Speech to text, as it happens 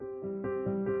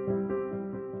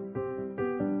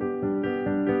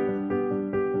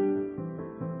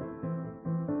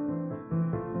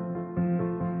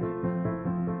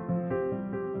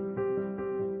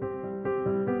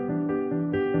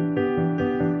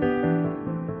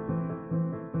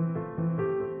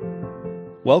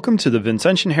Welcome to the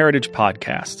Vincentian Heritage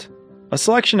Podcast, a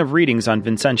selection of readings on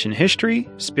Vincentian history,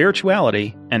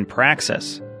 spirituality, and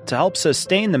praxis to help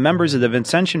sustain the members of the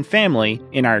Vincentian family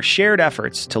in our shared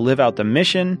efforts to live out the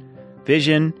mission,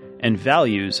 vision, and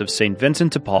values of St.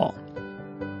 Vincent de Paul.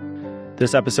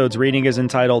 This episode's reading is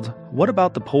entitled, What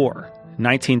About the Poor?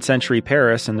 19th-Century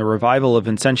Paris and the Revival of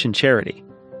Vincentian Charity,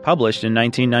 published in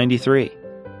 1993.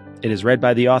 It is read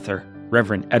by the author,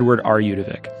 Reverend Edward R.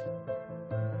 Udovic.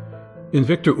 In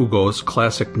Victor Hugo's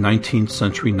classic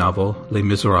 19th-century novel, Les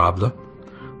Miserables,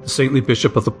 the saintly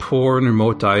bishop of the poor and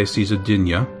remote diocese of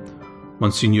Digne,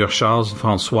 Monseigneur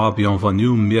Charles-François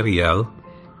Bienvenu Myriel,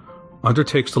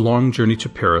 undertakes the long journey to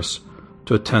Paris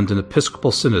to attend an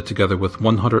episcopal synod together with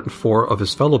 104 of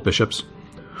his fellow bishops,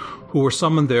 who were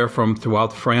summoned there from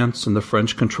throughout France and the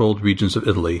French-controlled regions of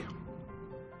Italy.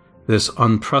 This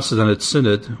unprecedented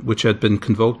synod, which had been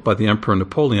convoked by the Emperor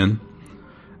Napoleon,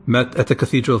 met at the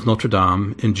Cathedral of Notre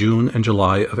Dame in June and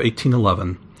July of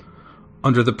 1811,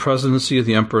 under the presidency of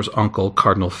the Emperor's uncle,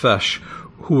 Cardinal Fesch,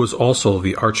 who was also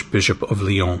the Archbishop of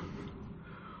Lyon.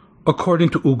 According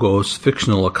to Hugo's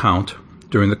fictional account,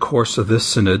 during the course of this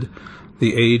synod,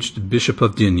 the aged Bishop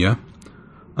of Digne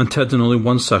attended only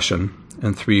one session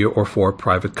and 3 or 4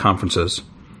 private conferences.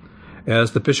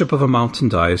 As the bishop of a mountain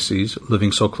diocese,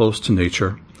 living so close to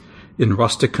nature, in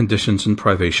rustic conditions and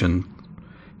privation,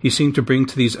 he seemed to bring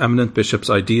to these eminent bishops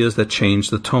ideas that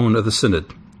changed the tone of the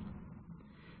synod.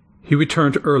 He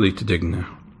returned early to Digne.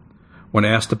 When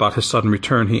asked about his sudden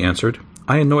return, he answered,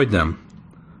 "I annoyed them.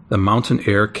 The mountain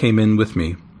air came in with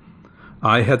me.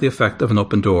 I had the effect of an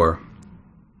open door."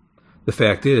 The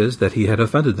fact is that he had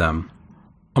offended them.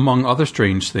 Among other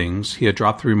strange things, he had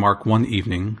dropped the remark one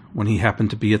evening, when he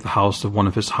happened to be at the house of one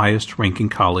of his highest-ranking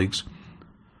colleagues,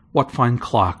 "What fine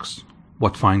clocks!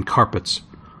 What fine carpets!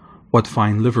 What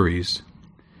fine liveries!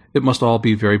 It must all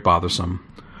be very bothersome.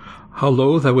 How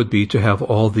loath I would be to have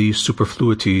all these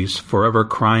superfluities forever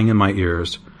crying in my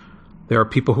ears. There are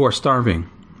people who are starving.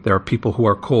 There are people who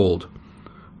are cold.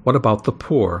 What about the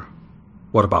poor?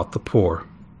 What about the poor?"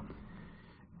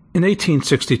 In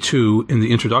 1862, in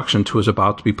the introduction to his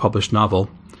about-to-be-published novel,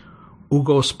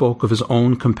 Hugo spoke of his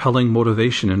own compelling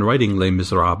motivation in writing Les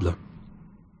Miserables.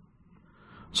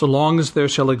 "So long as there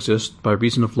shall exist, by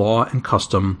reason of law and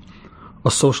custom, a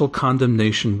social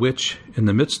condemnation which, in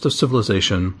the midst of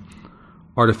civilization,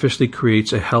 artificially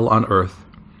creates a hell on earth,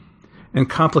 and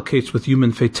complicates with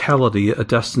human fatality a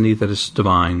destiny that is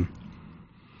divine.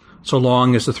 So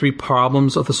long as the 3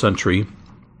 problems of the century,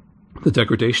 the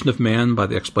degradation of man by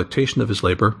the exploitation of his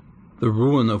labor, the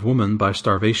ruin of woman by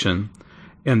starvation,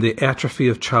 and the atrophy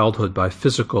of childhood by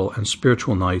physical and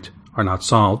spiritual night, are not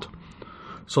solved,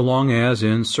 so long as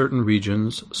in certain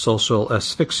regions social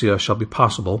asphyxia shall be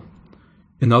possible,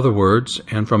 in other words,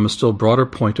 and from a still broader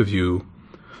point of view,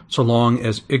 so long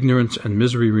as ignorance and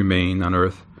misery remain on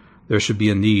earth, there should be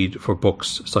a need for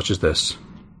books such as this."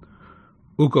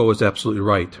 Hugo is absolutely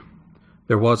right.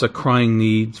 There was a crying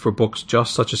need for books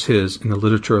just such as his in the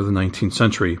literature of the 19th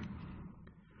century.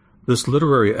 This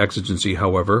literary exigency,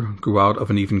 however, grew out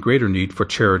of an even greater need for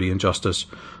charity and justice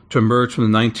to emerge from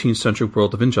the 19th century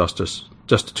world of injustice,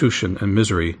 destitution, and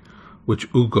misery, which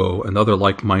Hugo and other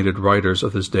like-minded writers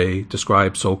of his day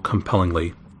describe so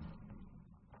compellingly.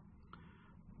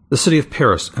 The city of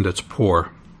Paris and its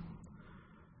poor.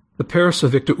 The Paris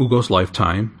of Victor Hugo's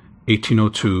lifetime,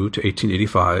 1802 to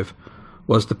 1885,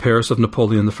 was the Paris of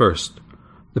Napoleon I,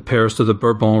 the Paris of the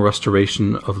Bourbon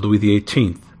restoration of Louis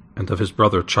XVIII and of his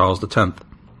brother Charles X,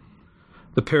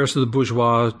 the Paris of the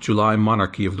bourgeois July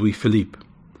monarchy of Louis Philippe,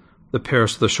 the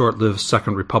Paris of the short-lived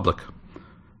Second Republic,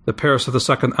 the Paris of the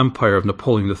Second Empire of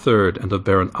Napoleon III and of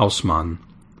Baron Haussmann,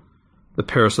 the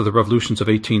Paris of the revolutions of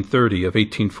 1830, of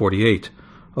 1848,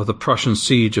 of the Prussian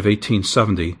siege of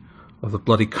 1870, of the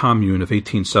bloody Commune of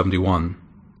 1871.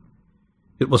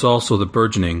 It was also the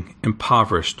burgeoning,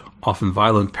 impoverished, often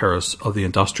violent Paris of the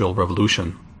Industrial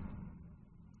Revolution.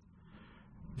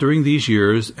 During these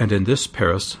years, and in this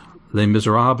Paris, Les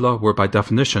Miserables were by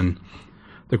definition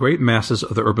the great masses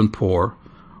of the urban poor,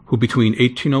 who between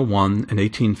 1801 and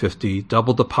 1850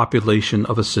 doubled the population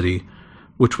of a city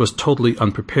which was totally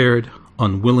unprepared,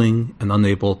 unwilling, and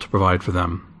unable to provide for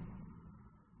them.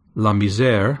 La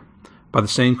misère, by the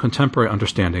same contemporary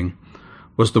understanding,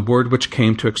 was the word which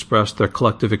came to express their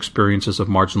collective experiences of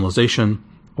marginalization,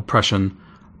 oppression,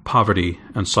 poverty,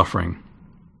 and suffering.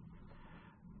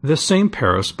 This same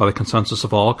Paris, by the consensus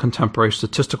of all contemporary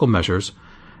statistical measures,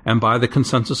 and by the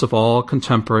consensus of all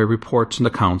contemporary reports and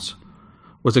accounts,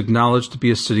 was acknowledged to be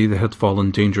a city that had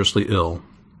fallen dangerously ill.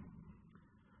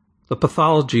 The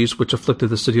pathologies which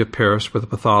afflicted the city of Paris were the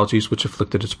pathologies which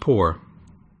afflicted its poor.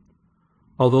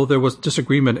 Although there was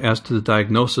disagreement as to the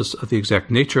diagnosis of the exact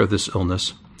nature of this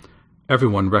illness,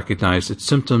 everyone recognized its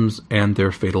symptoms and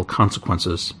their fatal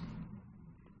consequences.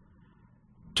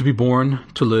 To be born,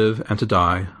 to live, and to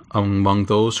die among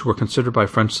those who were considered by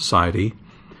French society,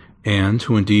 and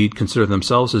who indeed considered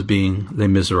themselves as being les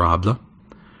miserables,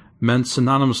 meant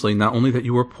synonymously not only that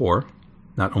you were poor,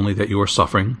 not only that you were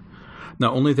suffering,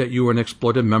 not only that you were an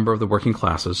exploited member of the working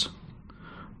classes,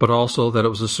 but also that it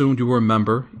was assumed you were a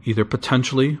member, either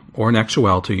potentially or in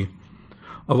actuality,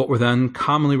 of what were then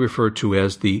commonly referred to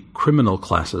as the criminal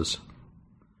classes.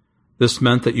 This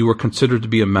meant that you were considered to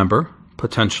be a member,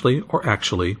 potentially or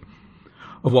actually,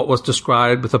 of what was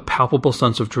described with a palpable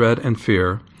sense of dread and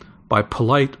fear by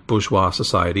polite bourgeois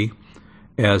society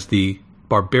as the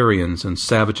barbarians and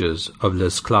savages of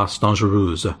les classes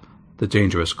dangereuses, the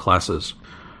dangerous classes.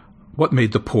 What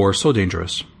made the poor so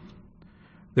dangerous?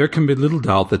 There can be little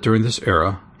doubt that during this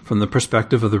era, from the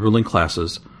perspective of the ruling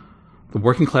classes, the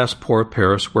working-class poor of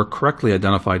Paris were correctly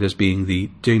identified as being the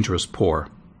dangerous poor.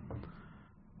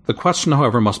 The question,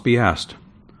 however, must be asked,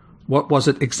 what was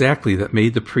it exactly that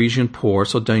made the Parisian poor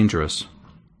so dangerous?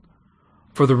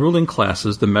 For the ruling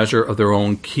classes, the measure of their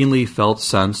own keenly felt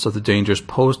sense of the dangers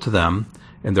posed to them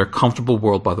in their comfortable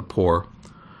world by the poor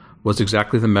was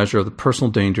exactly the measure of the personal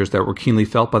dangers that were keenly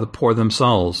felt by the poor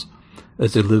themselves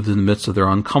as they lived in the midst of their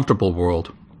uncomfortable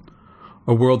world,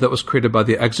 a world that was created by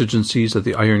the exigencies of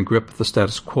the iron grip of the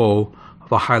status quo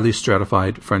of a highly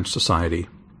stratified French society.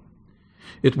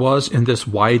 It was in this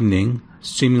widening,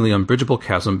 seemingly unbridgeable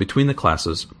chasm between the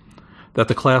classes that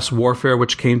the class warfare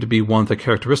which came to be one of the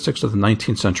characteristics of the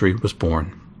 19th century was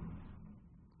born.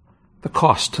 The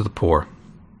cost to the poor.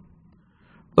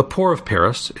 The poor of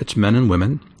Paris, its men and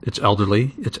women, its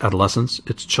elderly, its adolescents,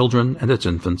 its children, and its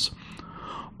infants,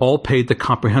 all paid the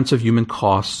comprehensive human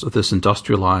costs of this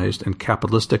industrialized and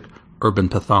capitalistic urban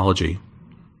pathology.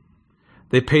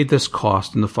 They paid this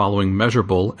cost in the following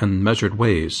measurable and measured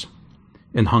ways: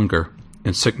 in hunger,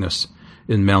 in sickness,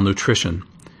 in malnutrition,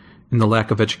 in the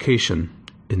lack of education,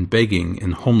 in begging,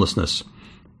 in homelessness,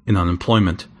 in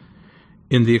unemployment,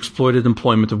 in the exploited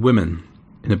employment of women,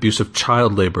 in abusive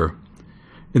child labor,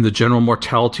 in the general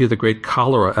mortality of the great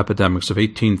cholera epidemics of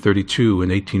 1832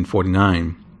 and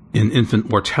 1849, in infant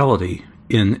mortality,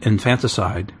 in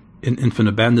infanticide, in infant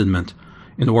abandonment,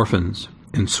 in orphans,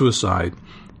 in suicide,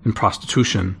 in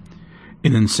prostitution,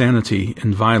 in insanity,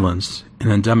 in violence, in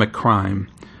endemic crime,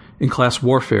 in class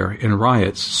warfare, in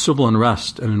riots, civil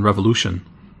unrest, and in revolution.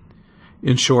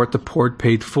 In short, the poor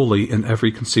paid fully in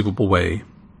every conceivable way.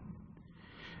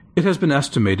 It has been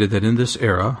estimated that in this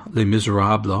era, les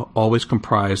miserables always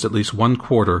comprised at least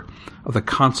 1/4 of the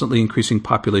constantly increasing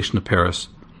population of Paris,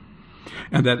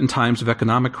 and that in times of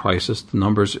economic crisis the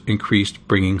numbers increased,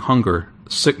 bringing hunger,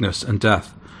 sickness, and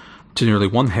death to nearly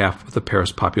 1/2 of the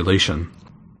Paris population.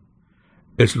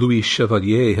 As Louis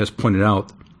Chevalier has pointed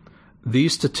out,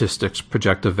 these statistics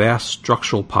project a vast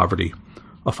structural poverty,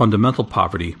 a fundamental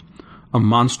poverty, a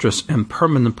monstrous and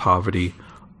permanent poverty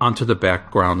onto the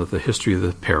background of the history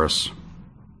of Paris.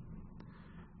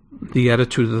 The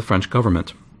attitude of the French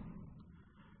government.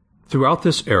 Throughout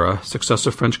this era,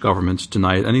 successive French governments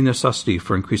denied any necessity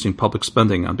for increasing public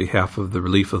spending on behalf of the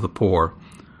relief of the poor,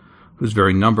 whose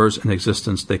very numbers and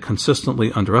existence they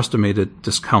consistently underestimated,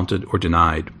 discounted, or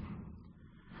denied.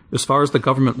 As far as the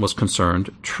government was concerned,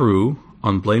 true,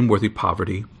 unblameworthy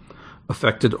poverty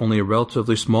affected only a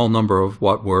relatively small number of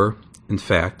what were, in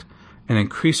fact, an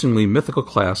increasingly mythical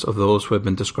class of those who have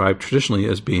been described traditionally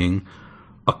as being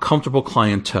a comfortable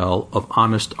clientele of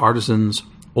honest artisans,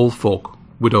 old folk,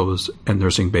 widows, and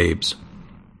nursing babes.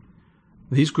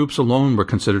 These groups alone were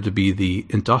considered to be the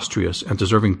industrious and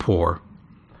deserving poor,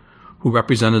 who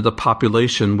represented a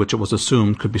population which it was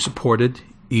assumed could be supported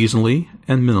easily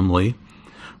and minimally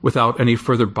without any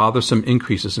further bothersome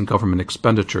increases in government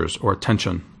expenditures or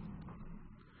attention.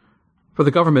 For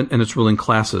the government and its ruling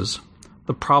classes,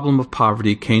 the problem of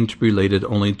poverty came to be related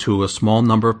only to a small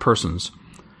number of persons,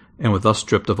 and was thus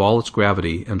stripped of all its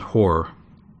gravity and horror.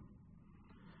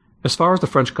 As far as the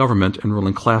French government and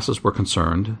ruling classes were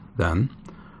concerned, then,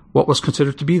 what was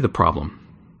considered to be the problem?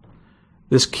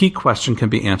 This key question can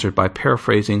be answered by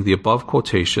paraphrasing the above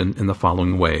quotation in the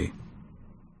following way.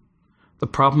 The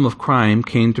problem of crime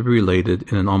came to be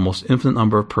related in an almost infinite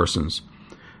number of persons,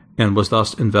 and was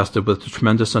thus invested with a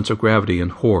tremendous sense of gravity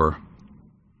and horror.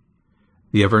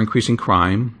 The ever-increasing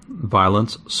crime,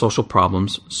 violence, social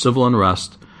problems, civil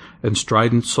unrest, and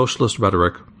strident socialist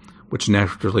rhetoric, which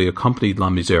naturally accompanied la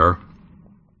misère,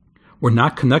 were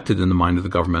not connected in the mind of the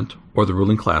government or the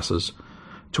ruling classes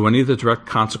to any of the direct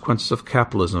consequences of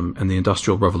capitalism and the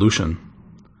Industrial Revolution.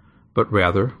 but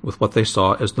rather with what they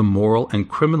saw as the moral and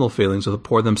criminal failings of the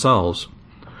poor themselves,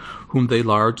 whom they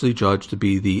largely judged to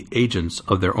be the agents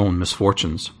of their own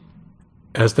misfortunes.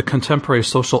 As the contemporary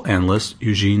social analyst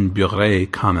Eugene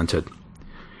Buret commented,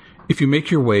 "If you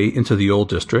make your way into the old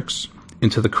districts,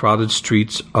 into the crowded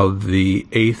streets of the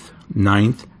 8th,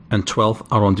 9th, and 12th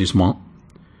arrondissement,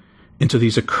 into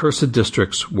these accursed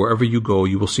districts, wherever you go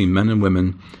you will see men and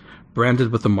women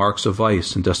branded with the marks of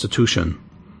vice and destitution,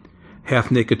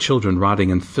 half-naked children rotting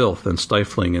in filth and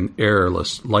stifling in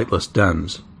airless, lightless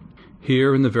dens.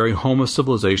 Here, in the very home of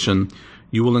civilization,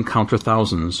 you will encounter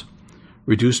thousands,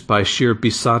 reduced by sheer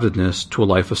besottedness to a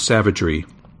life of savagery.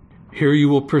 Here you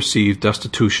will perceive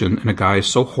destitution in a guise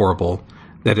so horrible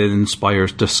that it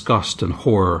inspires disgust and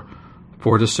horror,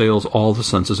 for it assails all the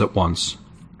senses at once.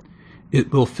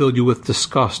 It will fill you with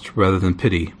disgust rather than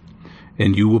pity,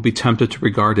 and you will be tempted to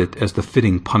regard it as the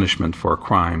fitting punishment for a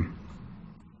crime."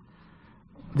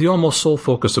 The almost sole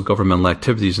focus of governmental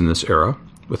activities in this era,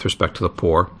 with respect to the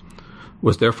poor,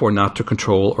 was therefore not to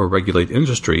control or regulate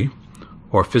industry,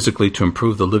 or physically to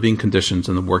improve the living conditions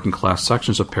in the working-class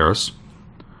sections of Paris,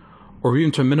 or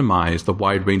even to minimize the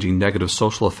wide-ranging negative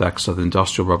social effects of the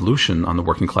Industrial Revolution on the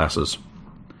working classes.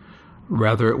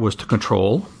 Rather, it was to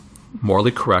control,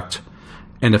 morally correct,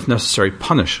 and if necessary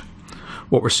punish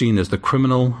what were seen as the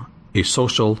criminal,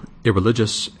 asocial,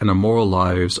 irreligious, and immoral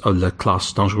lives of la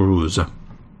classe dangereuse.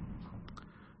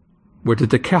 Where did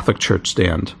the Catholic Church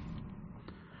stand?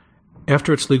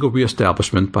 After its legal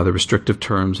re-establishment by the restrictive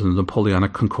terms of the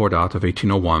Napoleonic Concordat of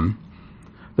 1801,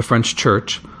 the French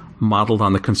Church, modeled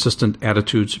on the consistent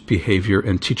attitudes, behavior,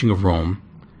 and teaching of Rome,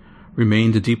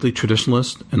 remained a deeply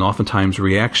traditionalist and oftentimes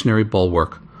reactionary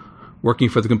bulwark, working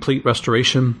for the complete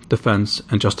restoration, defense,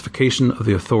 and justification of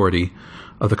the authority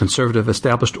of the conservative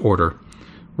established order,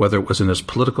 whether it was in its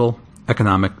political,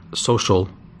 economic, social,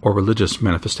 or religious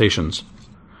manifestations.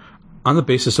 On the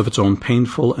basis of its own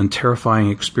painful and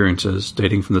terrifying experiences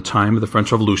dating from the time of the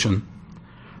French Revolution,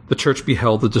 the Church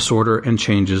beheld the disorder and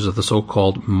changes of the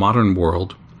so-called modern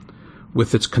world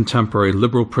with its contemporary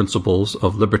liberal principles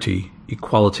of liberty,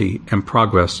 equality, and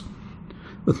progress,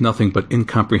 with nothing but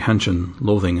incomprehension,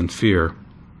 loathing, and fear.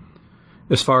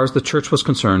 As far as the Church was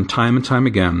concerned, time and time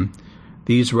again,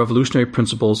 these revolutionary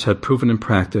principles had proven in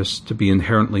practice to be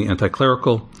inherently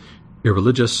anti-clerical,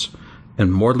 irreligious,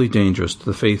 and mortally dangerous to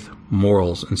the faith,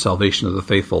 morals, and salvation of the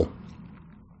faithful.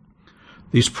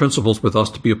 These principles were thus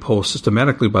to be opposed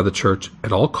systematically by the Church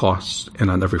at all costs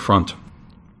and on every front.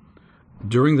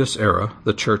 During this era,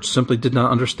 the Church simply did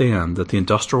not understand that the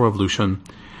Industrial Revolution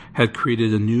had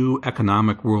created a new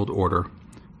economic world order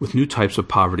with new types of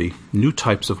poverty, new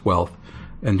types of wealth,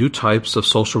 and new types of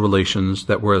social relations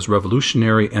that were as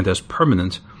revolutionary and as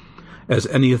permanent as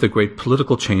any of the great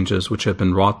political changes which had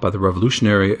been wrought by the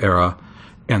revolutionary era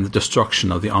and the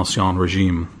destruction of the Ancien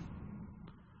Regime.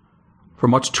 For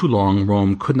much too long,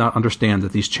 Rome could not understand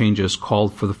that these changes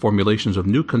called for the formulations of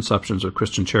new conceptions of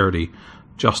Christian charity,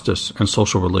 justice, and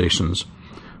social relations,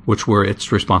 which were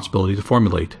its responsibility to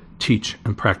formulate, teach,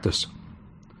 and practice.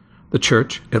 The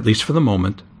Church, at least for the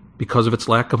moment, because of its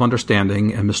lack of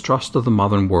understanding and mistrust of the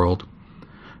modern world,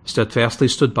 steadfastly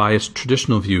stood by its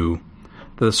traditional view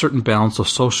that a certain balance of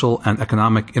social and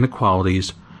economic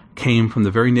inequalities came from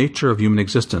the very nature of human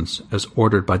existence as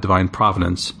ordered by divine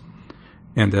providence,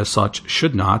 and as such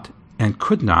should not and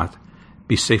could not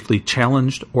be safely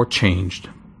challenged or changed.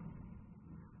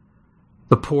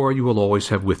 The poor you will always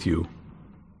have with you.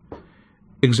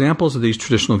 Examples of these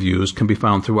traditional views can be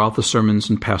found throughout the sermons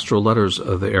and pastoral letters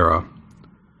of the era.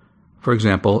 For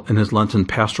example, in his Lenten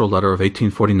pastoral letter of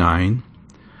 1849,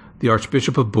 the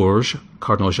Archbishop of Bourges,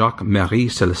 Cardinal Jacques-Marie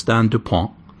Célestin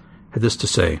Dupont, had this to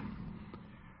say: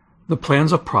 "The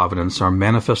plans of Providence are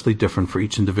manifestly different for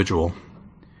each individual.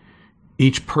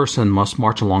 Each person must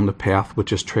march along the path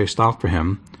which is traced out for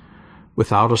him,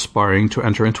 without aspiring to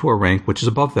enter into a rank which is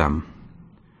above them.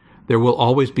 There will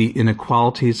always be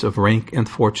inequalities of rank and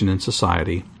fortune in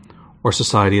society, or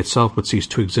society itself would cease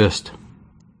to exist.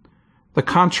 The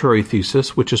contrary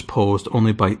thesis, which is posed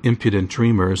only by impudent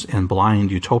dreamers and blind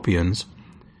utopians,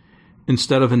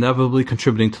 instead of inevitably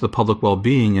contributing to the public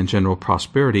well-being and general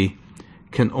prosperity,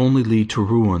 can only lead to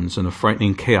ruins and a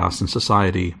frightening chaos in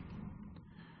society.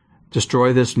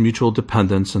 Destroy this mutual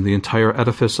dependence, and the entire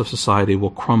edifice of society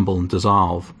will crumble and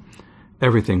dissolve.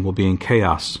 Everything will be in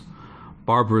chaos.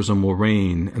 Barbarism will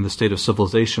reign, and the state of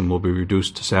civilization will be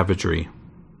reduced to savagery."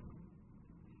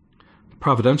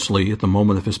 Providentially, at the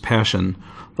moment of his passion,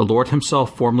 the Lord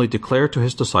himself formally declared to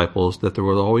his disciples that there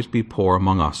will always be poor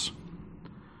among us.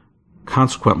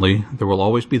 Consequently, there will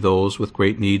always be those with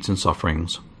great needs and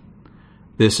sufferings.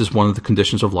 This is one of the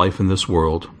conditions of life in this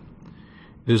world.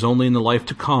 It is only in the life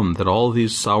to come that all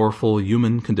these sorrowful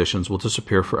human conditions will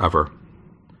disappear forever.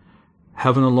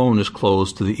 Heaven alone is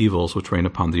closed to the evils which reign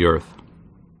upon the earth.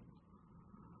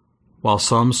 While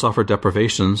some suffer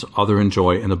deprivations, others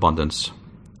enjoy in abundance.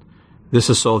 This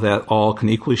is so that all can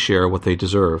equally share what they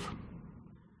deserve.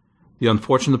 The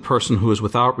unfortunate person who is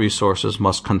without resources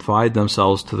must confide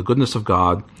themselves to the goodness of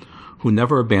God, who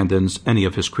never abandons any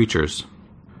of his creatures.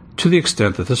 To the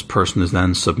extent that this person is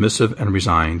then submissive and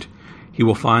resigned, he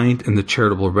will find in the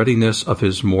charitable readiness of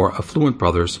his more affluent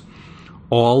brothers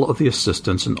all of the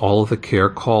assistance and all of the care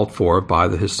called for by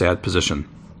his sad position.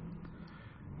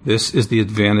 This is the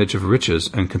advantage of riches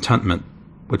and contentment,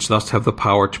 which thus have the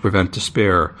power to prevent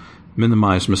despair,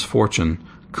 minimize misfortune,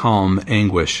 calm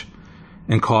anguish,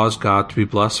 and cause God to be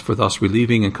blessed for thus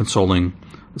relieving and consoling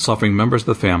the suffering members of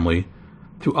the family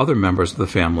through other members of the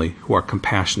family who are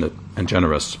compassionate and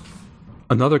generous.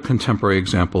 Another contemporary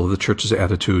example of the Church's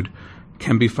attitude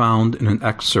can be found in an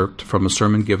excerpt from a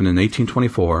sermon given in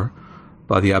 1824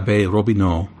 by the Abbé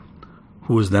Robineau,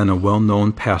 who was then a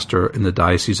well-known pastor in the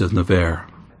Diocese of Nevers.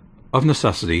 Of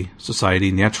necessity,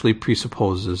 society naturally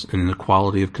presupposes an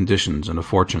inequality of conditions and of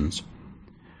fortunes.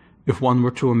 If one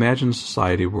were to imagine a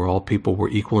society where all people were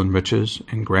equal in riches,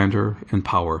 in grandeur, in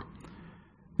power,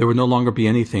 there would no longer be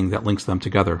anything that links them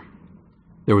together.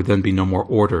 There would then be no more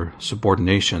order,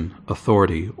 subordination,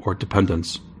 authority, or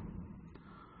dependence.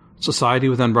 Society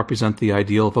would then represent the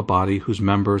ideal of a body whose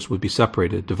members would be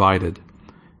separated, divided,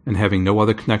 and having no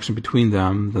other connection between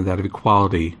them than that of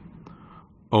equality,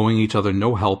 owing each other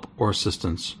no help or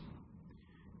assistance.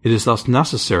 It is thus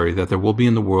necessary that there will be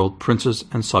in the world princes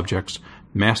and subjects,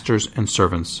 masters and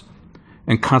servants,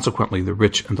 and consequently the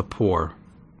rich and the poor.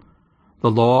 The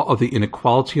law of the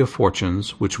inequality of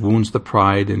fortunes, which wounds the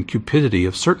pride and cupidity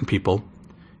of certain people,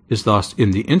 is thus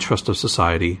in the interest of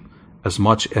society as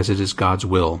much as it is God's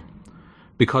will,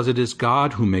 because it is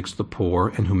God who makes the poor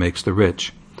and who makes the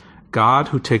rich, God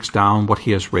who takes down what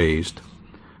he has raised,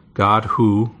 God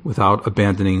who, without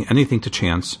abandoning anything to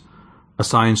chance,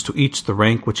 assigns to each the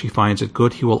rank which he finds it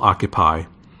good he will occupy,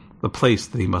 the place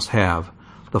that he must have,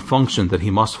 the function that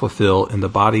he must fulfill in the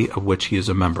body of which he is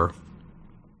a member.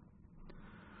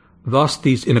 Thus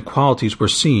these inequalities were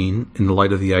seen, in the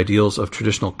light of the ideals of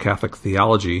traditional Catholic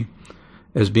theology,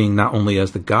 as being not only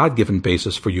as the God-given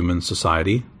basis for human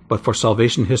society, but for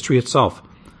salvation history itself,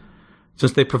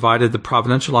 since they provided the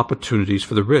providential opportunities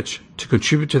for the rich to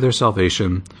contribute to their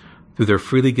salvation through their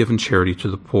freely given charity to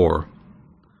the poor,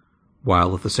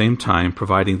 while at the same time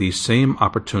providing these same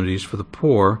opportunities for the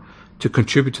poor to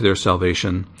contribute to their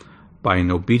salvation by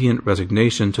an obedient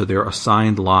resignation to their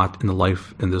assigned lot in the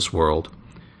life in this world,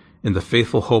 in the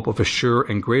faithful hope of a sure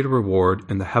and greater reward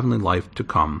in the heavenly life to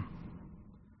come.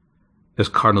 As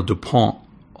Cardinal Dupont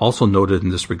also noted in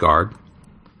this regard,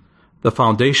 the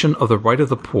foundation of the right of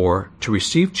the poor to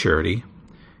receive charity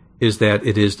is that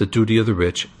it is the duty of the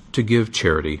rich to give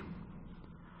charity.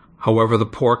 However, the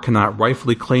poor cannot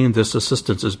rightfully claim this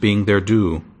assistance as being their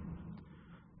due.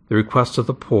 The request of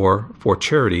the poor for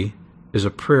charity is a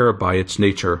prayer by its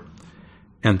nature,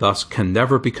 and thus can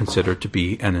never be considered to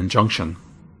be an injunction.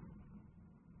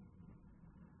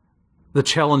 The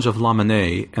challenge of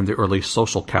Lamennais and the early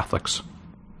social Catholics.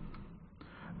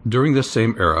 During this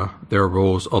same era, there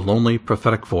arose a lonely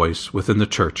prophetic voice within the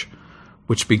Church,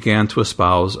 which began to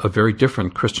espouse a very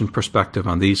different Christian perspective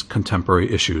on these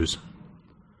contemporary issues.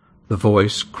 The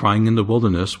voice crying in the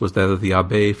wilderness was that of the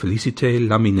Abbé Félicité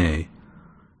Lamennais.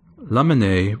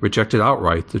 Lamennais rejected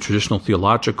outright the traditional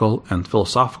theological and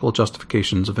philosophical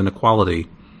justifications of inequality,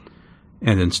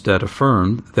 and instead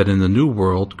affirmed that in the new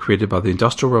world created by the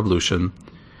Industrial Revolution,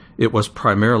 it was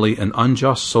primarily an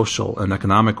unjust social and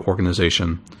economic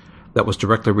organization that was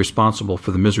directly responsible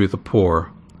for the misery of the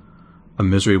poor, a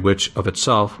misery which of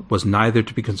itself was neither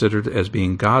to be considered as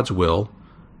being God's will,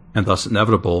 and thus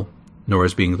inevitable, nor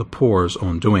as being the poor's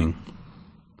own doing.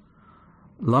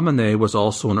 Lamennais was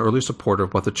also an early supporter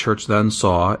of what the Church then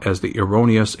saw as the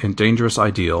erroneous and dangerous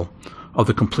ideal of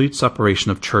the complete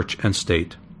separation of Church and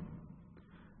State.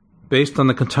 Based on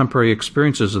the contemporary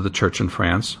experiences of the Church in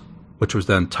France, which was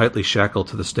then tightly shackled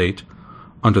to the State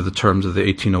under the terms of the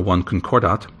 1801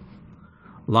 Concordat,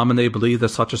 Lamennais believed that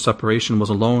such a separation was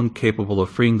alone capable of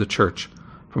freeing the Church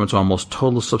from its almost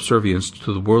total subservience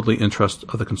to the worldly interests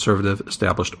of the conservative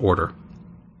established order.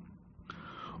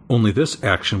 Only this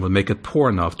action would make it poor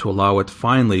enough to allow it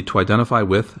finally to identify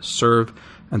with, serve,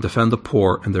 and defend the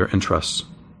poor and their interests.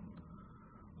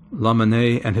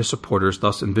 Lamennais and his supporters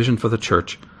thus envisioned for the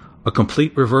Church a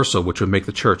complete reversal which would make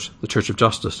the Church of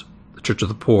justice, the Church of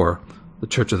the poor, the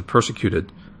Church of the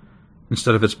persecuted,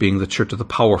 instead of its being the Church of the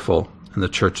powerful and the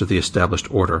Church of the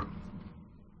established order.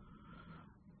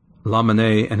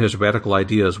 Lamennais and his radical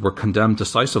ideas were condemned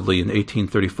decisively in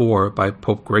 1834 by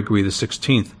Pope Gregory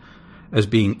XVI as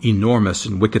being enormous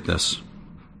in wickedness.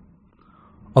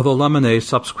 Although Lamennais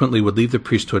subsequently would leave the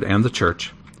priesthood and the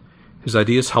church, his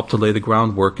ideas helped to lay the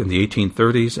groundwork in the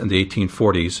 1830s and the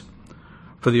 1840s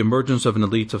for the emergence of an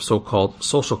elite of so-called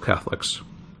social Catholics,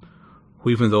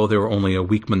 who, even though they were only a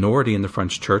weak minority in the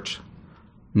French church,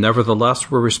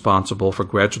 nevertheless were responsible for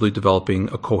gradually developing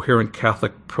a coherent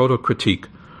Catholic proto-critique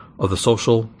of the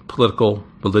social, political,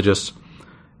 religious,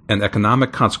 and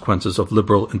economic consequences of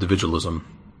liberal individualism.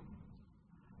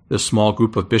 This small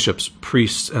group of bishops,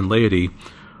 priests, and laity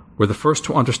were the first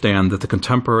to understand that the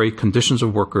contemporary conditions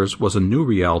of workers was a new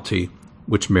reality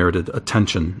which merited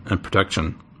attention and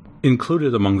protection.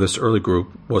 Included among this early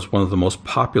group was one of the most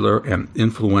popular and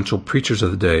influential preachers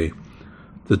of the day,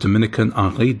 the Dominican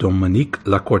Henri-Dominique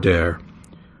Lacordaire,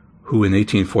 who in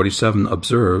 1847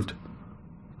 observed,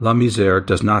 "La misère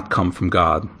does not come from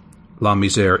God. La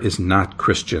misère is not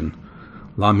Christian.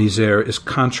 La misère is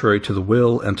contrary to the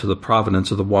will and to the providence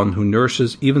of the one who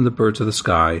nourishes even the birds of the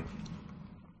sky.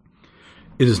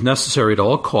 It is necessary at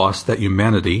all costs that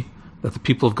humanity, that the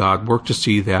people of God work to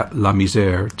see that la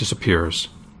misère disappears."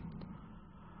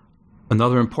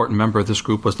 Another important member of this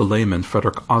group was the layman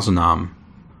Frederick Ozanam,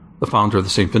 the founder of the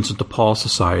St. Vincent de Paul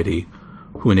Society,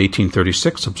 who in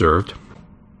 1836 observed,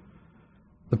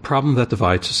 "The problem that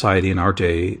divides society in our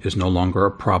day is no longer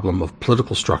a problem of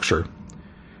political structure.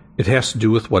 It has to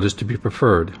do with what is to be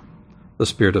preferred, the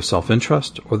spirit of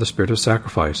self-interest or the spirit of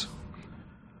sacrifice.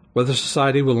 Whether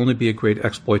society will only be a great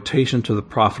exploitation to the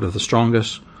profit of the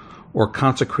strongest, or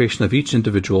consecration of each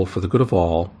individual for the good of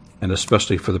all, and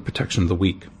especially for the protection of the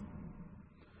weak.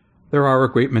 There are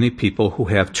a great many people who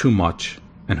have too much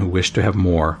and who wish to have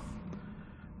more.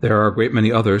 There are a great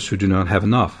many others who do not have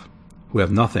enough, who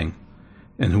have nothing,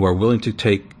 and who are willing to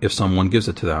take if someone gives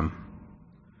it to them.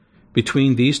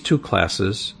 Between these two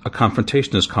classes, a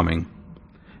confrontation is coming,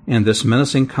 and this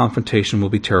menacing confrontation will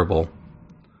be terrible.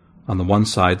 On the one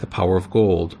side, the power of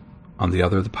gold, on the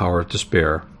other, the power of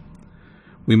despair.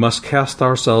 We must cast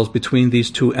ourselves between these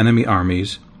two enemy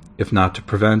armies, if not to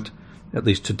prevent, at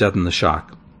least to deaden the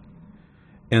shock.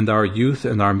 And our youth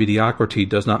and our mediocrity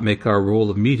does not make our role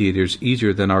of mediators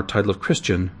easier than our title of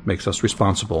Christian makes us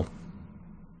responsible.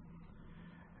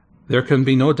 There can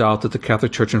be no doubt that the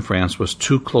Catholic Church in France was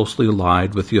too closely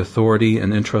allied with the authority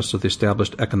and interests of the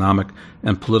established economic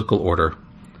and political order,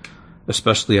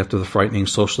 especially after the frightening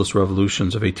socialist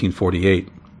revolutions of 1848.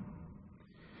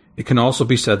 It can also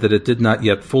be said that it did not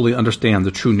yet fully understand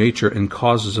the true nature and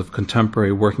causes of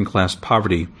contemporary working-class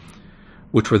poverty,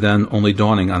 which were then only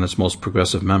dawning on its most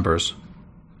progressive members.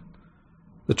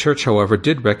 The Church, however,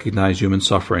 did recognize human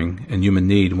suffering and human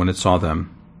need when it saw them.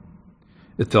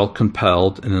 It felt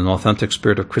compelled, in an authentic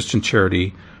spirit of Christian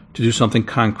charity, to do something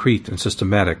concrete and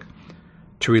systematic,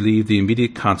 to relieve the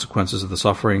immediate consequences of the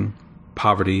suffering,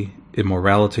 poverty,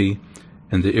 immorality,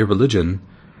 and the irreligion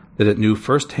that it knew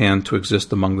firsthand to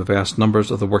exist among the vast numbers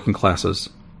of the working classes,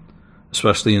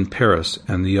 especially in Paris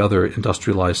and the other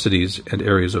industrialized cities and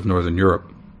areas of Northern Europe.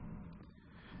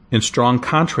 In strong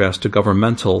contrast to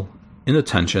governmental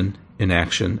inattention,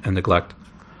 inaction, and neglect,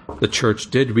 the Church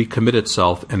did recommit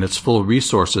itself and its full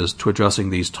resources to addressing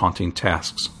these taunting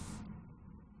tasks.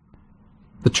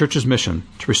 The Church's mission: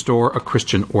 to restore a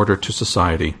Christian order to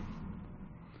society.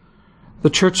 The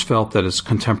Church felt that its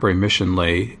contemporary mission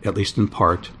lay, at least in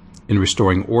part, in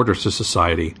restoring order to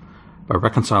society by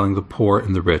reconciling the poor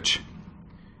and the rich.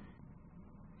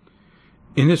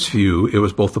 In its view, it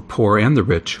was both the poor and the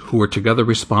rich who were together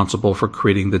responsible for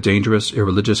creating the dangerous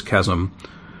irreligious chasm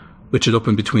which had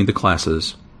opened between the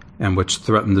classes and which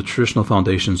threatened the traditional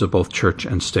foundations of both church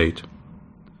and state.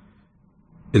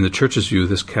 In the Church's view,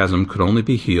 this chasm could only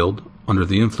be healed, under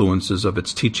the influences of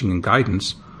its teaching and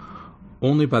guidance,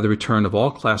 only by the return of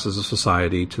all classes of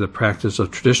society to the practice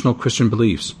of traditional Christian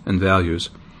beliefs and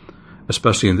values,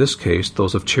 especially in this case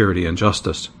those of charity and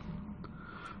justice.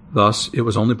 Thus, it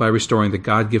was only by restoring the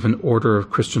God-given order of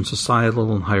Christian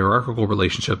societal and hierarchical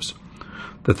relationships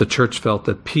that the Church felt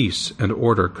that peace and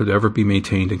order could ever be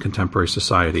maintained in contemporary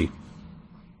society.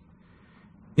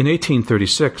 In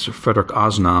 1836, Frederick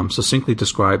Ozanam succinctly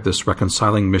described this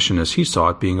reconciling mission as he saw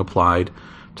it being applied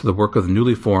to the work of the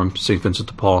newly formed St. Vincent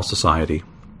de Paul Society.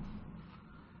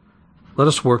 Let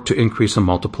us work to increase and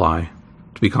multiply,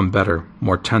 to become better,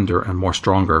 more tender, and more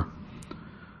stronger.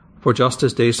 For just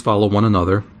as days follow one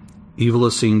another, evil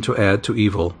is seen to add to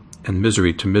evil, and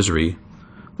misery to misery.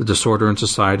 The disorder in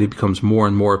society becomes more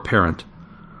and more apparent.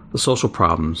 The social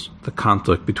problems, the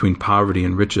conflict between poverty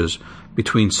and riches,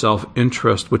 between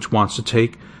self-interest which wants to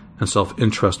take and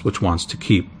self-interest which wants to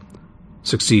keep,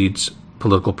 succeeds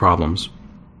political problems.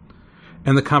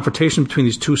 And the confrontation between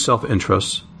these two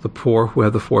self-interests, the poor who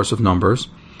have the force of numbers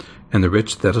and the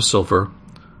rich that of silver,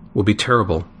 will be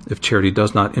terrible if charity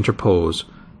does not interpose,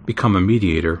 become a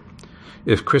mediator,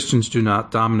 if Christians do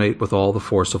not dominate with all the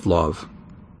force of love.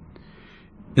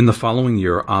 In the following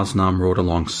year, Osnam wrote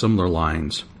along similar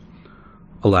lines.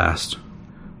 Alas,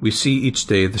 we see each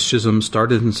day the schisms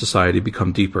started in society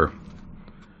become deeper.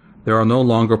 There are no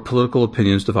longer political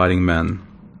opinions dividing men.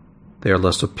 They are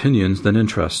less opinions than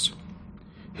interests.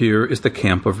 Here is the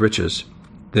camp of riches,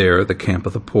 there the camp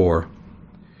of the poor.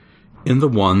 In the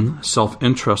one,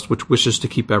 self-interest which wishes to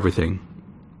keep everything.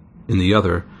 In the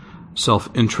other,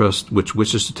 self-interest which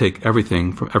wishes to take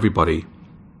everything from everybody.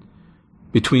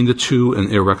 Between the two,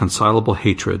 an irreconcilable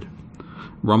hatred,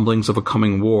 rumblings of a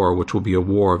coming war which will be a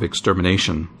war of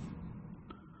extermination.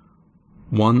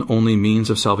 One only means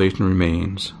of salvation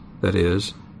remains, that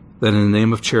is, that in the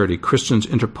name of charity Christians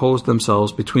interpose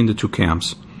themselves between the two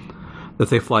camps, that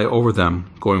they fly over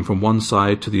them, going from one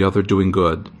side to the other doing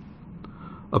good,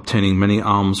 obtaining many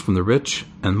alms from the rich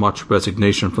and much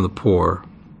resignation from the poor,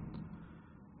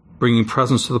 bringing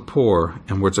presents to the poor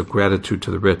and words of gratitude to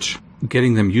the rich,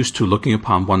 getting them used to looking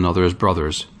upon one another as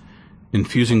brothers,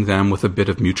 infusing them with a bit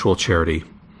of mutual charity.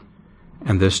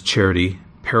 And this charity,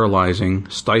 paralyzing,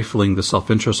 stifling the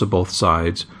self-interest of both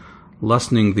sides,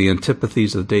 lessening the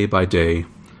antipathies of day by day,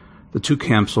 the two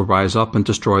camps will rise up and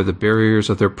destroy the barriers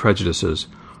of their prejudices,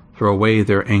 throw away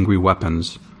their angry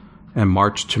weapons, and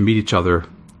march to meet each other,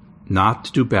 not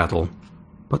to do battle,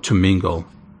 but to mingle,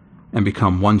 and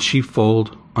become one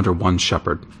sheepfold under one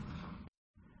shepherd.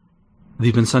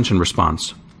 The Vincentian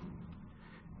response.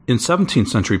 In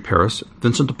 17th-century Paris,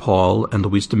 Vincent de Paul and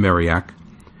Louise de Marillac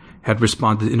had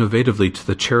responded innovatively to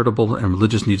the charitable and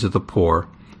religious needs of the poor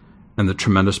and the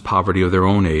tremendous poverty of their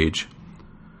own age,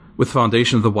 with the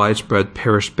foundation of the widespread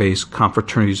parish-based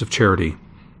confraternities of charity,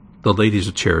 the Ladies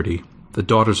of Charity, the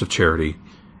Daughters of Charity,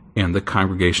 and the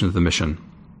Congregation of the Mission.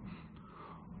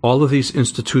 All of these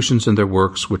institutions and their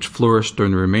works, which flourished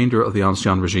during the remainder of the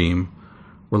Ancien regime,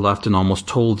 were left in almost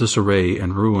total disarray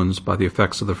and ruins by the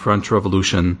effects of the French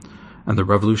Revolution and the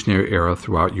revolutionary era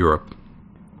throughout Europe.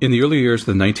 In the early years of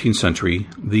the 19th century,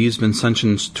 these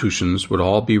Vincentian institutions would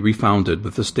all be refounded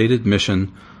with the stated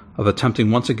mission of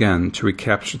attempting once again to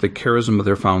recapture the charism of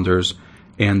their founders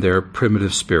and their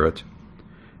primitive spirit,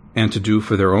 and to do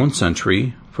for their own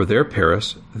century, for their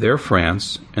Paris, their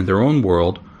France, and their own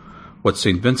world what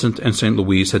St. Vincent and St.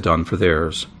 Louise had done for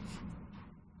theirs.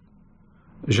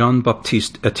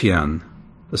 Jean-Baptiste Etienne,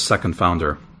 the second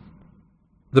founder.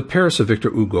 The Paris of Victor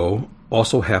Hugo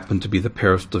also happened to be the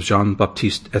Paris of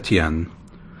Jean-Baptiste Etienne,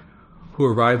 who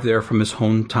arrived there from his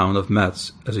hometown of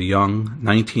Metz as a young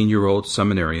 19-year-old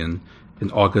seminarian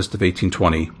in August of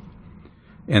 1820,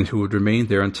 and who would remain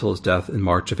there until his death in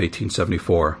March of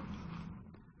 1874.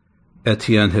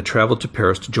 Etienne had traveled to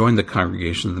Paris to join the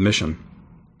Congregation of the Mission.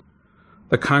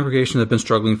 The congregation had been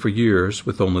struggling for years,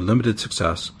 with only limited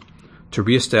success, to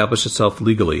re-establish itself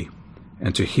legally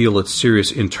and to heal its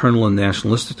serious internal and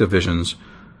nationalistic divisions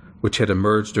which had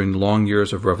emerged during the long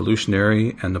years of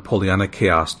revolutionary and Napoleonic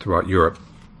chaos throughout Europe.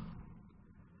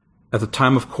 At the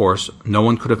time, of course, no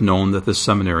one could have known that this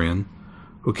seminarian,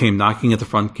 who came knocking at the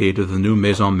front gate of the new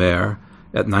Maison Mère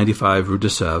at 95 Rue de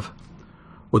Sèvres,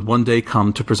 would one day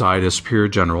come to preside as Superior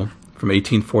General from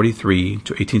 1843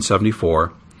 to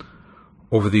 1874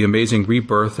 over the amazing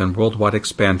rebirth and worldwide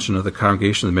expansion of the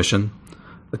Congregation of the Mission,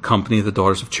 the Company of the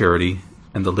Daughters of Charity,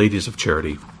 and the Ladies of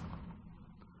Charity.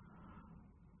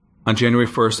 On January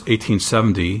 1st,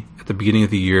 1870, at the beginning of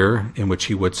the year in which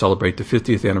he would celebrate the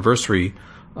 50th anniversary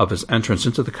of his entrance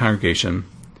into the congregation,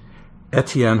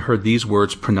 Etienne heard these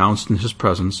words pronounced in his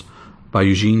presence by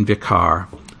Eugène Vicar,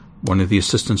 one of the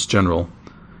Assistants General,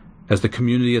 as the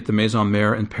community at the Maison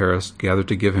Mère in Paris gathered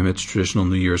to give him its traditional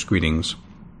New Year's greetings.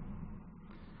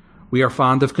 We are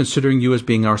fond of considering you as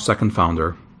being our second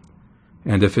founder,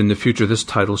 and if in the future this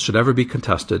title should ever be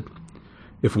contested,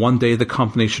 if one day the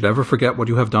company should ever forget what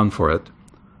you have done for it,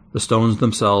 the stones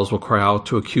themselves will cry out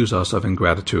to accuse us of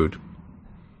ingratitude.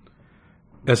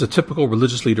 As a typical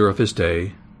religious leader of his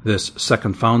day, this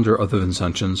second founder of the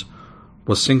Vincentians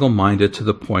was single-minded to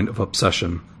the point of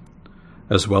obsession,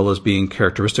 as well as being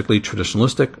characteristically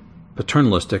traditionalistic,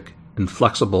 paternalistic,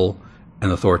 inflexible,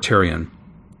 and authoritarian.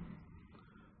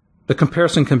 The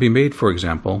comparison can be made, for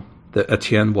example, that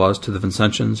Etienne was to the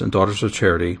Vincentians and Daughters of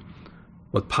Charity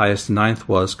what Pius IX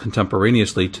was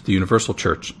contemporaneously to the Universal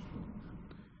Church.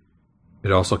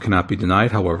 It also cannot be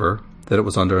denied, however, that it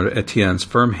was under Etienne's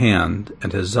firm hand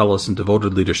and his zealous and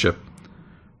devoted leadership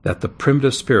that the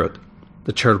primitive spirit,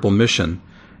 the charitable mission,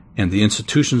 and the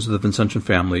institutions of the Vincentian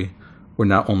family were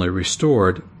not only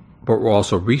restored, but were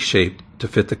also reshaped to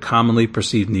fit the commonly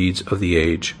perceived needs of the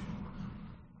age.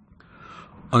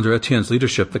 Under Etienne's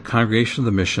leadership, the Congregation of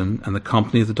the Mission and the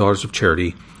Company of the Daughters of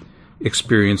Charity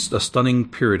experienced a stunning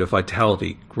period of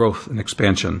vitality, growth, and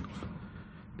expansion,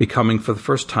 becoming for the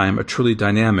first time a truly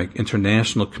dynamic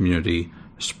international community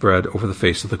spread over the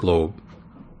face of the globe.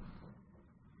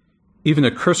 Even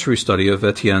a cursory study of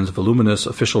Etienne's voluminous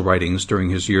official writings during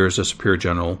his years as Superior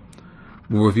General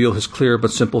will reveal his clear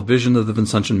but simple vision of the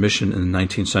Vincentian mission in the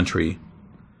 19th century,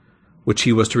 which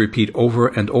he was to repeat over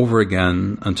and over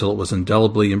again until it was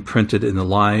indelibly imprinted in the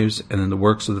lives and in the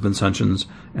works of the Vincentians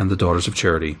and the Daughters of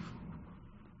Charity.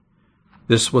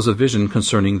 This was a vision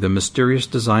concerning the mysterious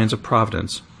designs of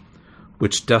Providence,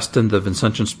 which destined the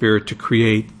Vincentian spirit to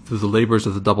create, through the labors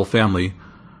of the double family,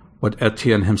 what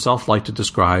Etienne himself liked to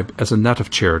describe as a net of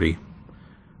charity,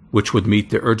 which would meet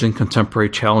the urgent contemporary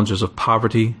challenges of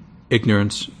poverty,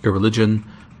 ignorance, irreligion,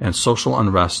 and social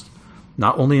unrest,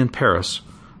 not only in Paris,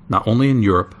 not only in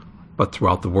Europe, but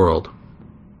throughout the world.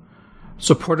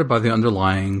 Supported by the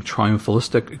underlying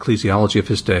triumphalistic ecclesiology of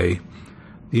his day,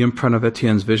 the imprint of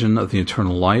Etienne's vision of the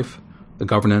eternal life, the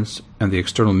governance, and the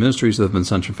external ministries of the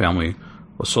Vincentian family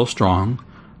was so strong,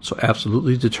 so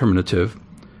absolutely determinative,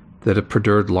 that it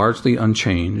perdured largely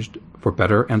unchanged, for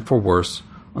better and for worse,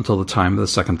 until the time of the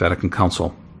Second Vatican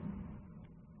Council.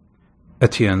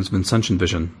 Etienne's Vincentian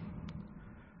vision.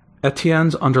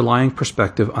 Etienne's underlying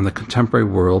perspective on the contemporary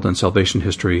world and salvation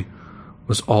history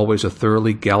was always a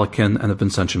thoroughly Gallican and a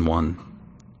Vincentian one.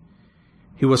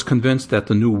 He was convinced that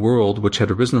the new world, which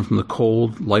had arisen from the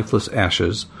cold, lifeless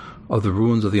ashes of the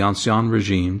ruins of the Ancien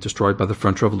regime destroyed by the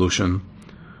French Revolution,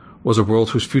 was a world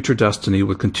whose future destiny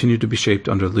would continue to be shaped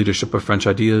under the leadership of French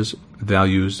ideas,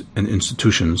 values, and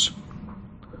institutions.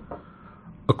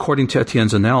 According to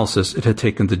Etienne's analysis, it had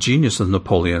taken the genius of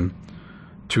Napoleon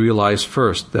to realize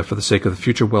first that for the sake of the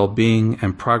future well-being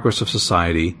and progress of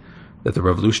society, that the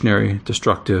revolutionary,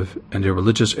 destructive, and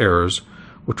irreligious errors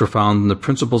which were found in the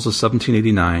principles of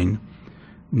 1789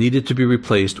 needed to be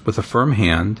replaced with a firm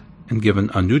hand and given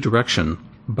a new direction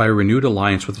by a renewed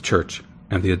alliance with the Church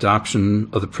and the adoption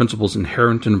of the principles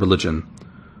inherent in religion,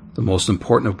 the most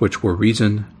important of which were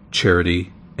reason,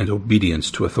 charity, and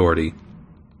obedience to authority.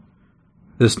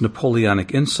 This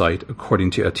Napoleonic insight,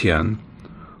 according to Etienne,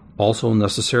 also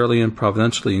necessarily and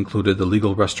providentially included the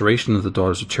legal restoration of the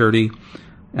Daughters of Charity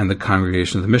and the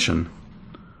Congregation of the Mission.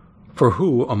 For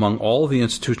who, among all the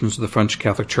institutions of the French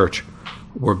Catholic Church,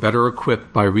 were better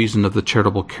equipped by reason of the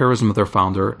charitable charism of their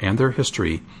founder and their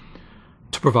history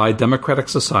to provide democratic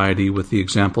society with the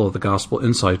example of the gospel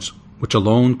insights which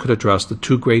alone could address the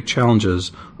two great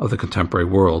challenges of the contemporary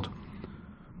world,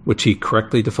 which he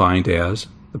correctly defined as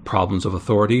the problems of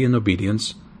authority and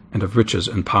obedience and of riches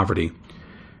and poverty.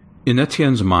 In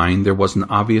Etienne's mind, there was an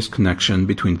obvious connection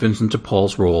between Vincent de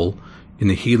Paul's role in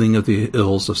the healing of the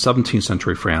ills of 17th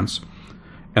century France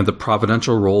and the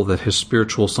providential role that his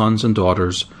spiritual sons and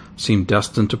daughters seemed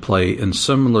destined to play in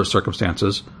similar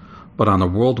circumstances, but on a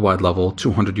worldwide level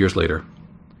 200 years later.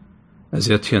 As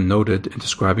Etienne noted in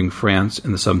describing France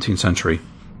in the 17th century,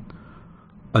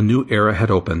 a new era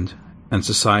had opened, and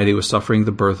society was suffering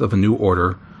the birth of a new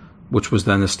order, which was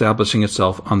then establishing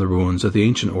itself on the ruins of the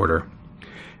ancient order.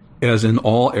 As in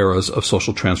all eras of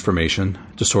social transformation,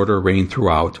 disorder reigned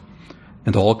throughout,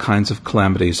 and all kinds of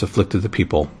calamities afflicted the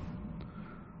people.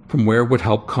 From where would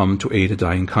help come to aid a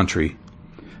dying country,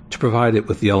 to provide it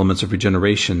with the elements of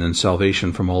regeneration and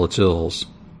salvation from all its ills?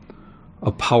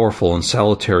 A powerful and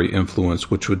salutary influence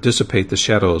which would dissipate the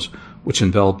shadows which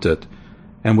enveloped it,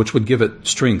 and which would give it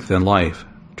strength and life,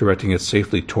 directing it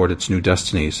safely toward its new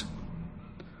destinies.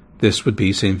 This would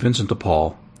be St. Vincent de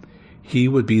Paul. He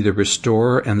would be the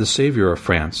restorer and the savior of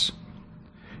France,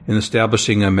 in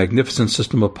establishing a magnificent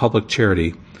system of public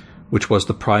charity, which was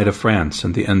the pride of France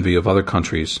and the envy of other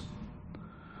countries.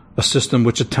 A system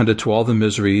which attended to all the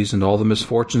miseries and all the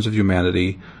misfortunes of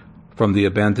humanity, from the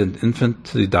abandoned infant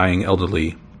to the dying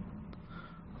elderly.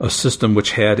 A system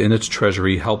which had in its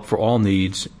treasury help for all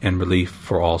needs and relief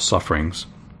for all sufferings.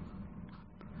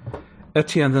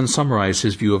 Etienne then summarized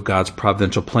his view of God's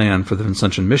providential plan for the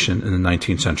Vincentian mission in the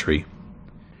 19th century.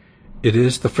 It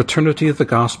is the fraternity of the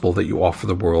gospel that you offer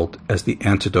the world as the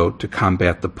antidote to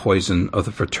combat the poison of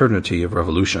the fraternity of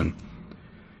revolution.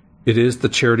 It is the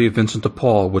charity of Vincent de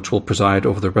Paul which will preside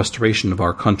over the restoration of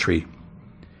our country.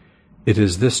 It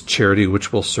is this charity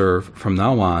which will serve, from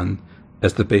now on,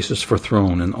 as the basis for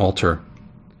throne and altar.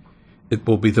 It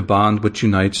will be the bond which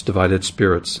unites divided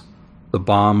spirits, the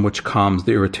balm which calms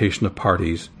the irritation of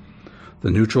parties, the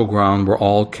neutral ground where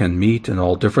all can meet and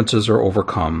all differences are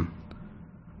overcome,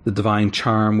 the divine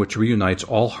charm which reunites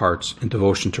all hearts in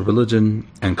devotion to religion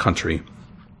and country.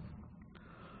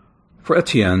 For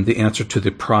Etienne, the answer to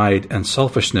the pride and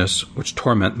selfishness which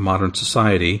torment modern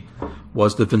society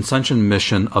was the Vincentian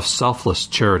mission of selfless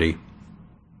charity.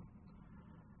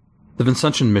 The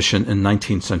Vincentian mission in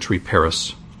 19th-century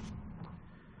Paris.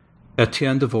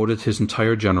 Etienne devoted his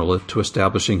entire generalate to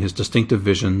establishing his distinctive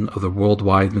vision of the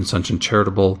worldwide Vincentian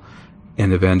charitable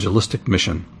and evangelistic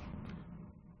mission.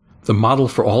 The model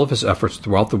for all of his efforts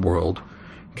throughout the world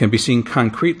can be seen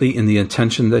concretely in the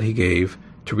intention that he gave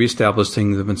to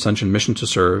reestablishing the Vincentian mission to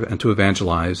serve and to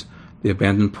evangelize the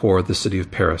abandoned poor of the city of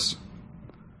Paris.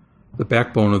 The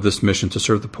backbone of this mission to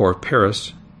serve the poor of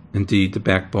Paris, indeed the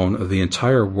backbone of the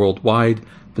entire worldwide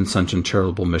Vincentian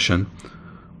charitable mission,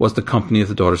 was the Company of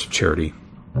the Daughters of Charity.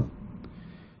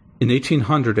 In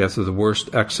 1800, after the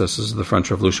worst excesses of the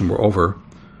French Revolution were over,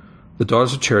 the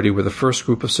Daughters of Charity were the first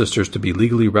group of sisters to be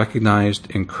legally recognized,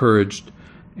 encouraged,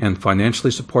 and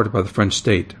financially supported by the French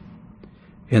state,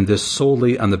 and this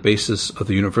solely on the basis of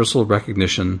the universal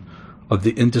recognition of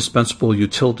the indispensable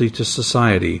utility to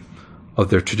society of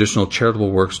their traditional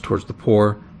charitable works towards the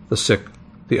poor, the sick,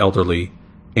 the elderly,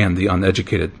 and the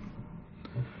uneducated.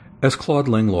 As Claude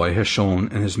Langlois has shown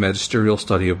in his magisterial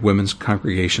study of women's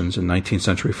congregations in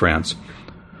 19th-century France,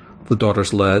 the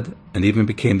Daughters led, and even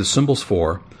became the symbols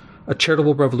for, a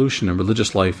charitable revolution in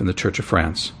religious life in the Church of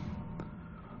France.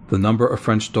 The number of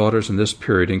French daughters in this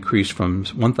period increased from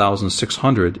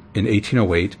 1,600 in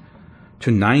 1808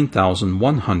 to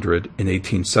 9,100 in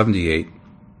 1878.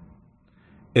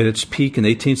 At its peak in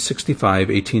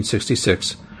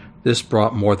 1865-1866, this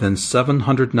brought more than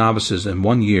 700 novices in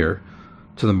 1 year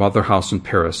to the Mother House in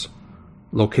Paris,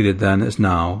 located then as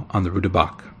now on the Rue du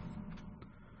Bac.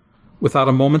 Without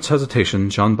a moment's hesitation,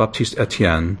 Jean-Baptiste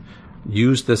Etienne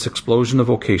used this explosion of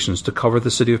vocations to cover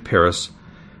the city of Paris,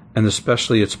 and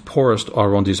especially its poorest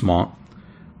arrondissement,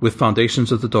 with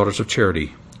foundations of the Daughters of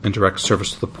Charity in direct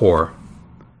service to the poor.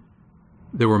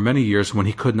 There were many years when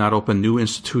he could not open new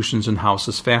institutions and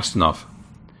houses fast enough,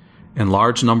 and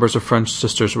large numbers of French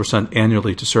sisters were sent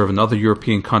annually to serve in other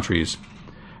European countries,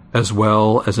 as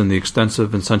well as in the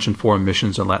extensive Vincentian foreign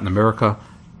missions in Latin America,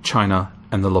 China,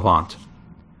 and the Levant.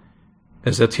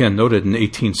 As Etienne noted in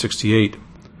 1868,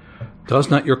 "Does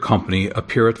not your company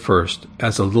appear at first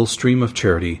as a little stream of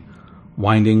charity,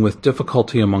 winding with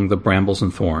difficulty among the brambles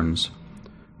and thorns,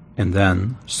 and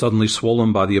then, suddenly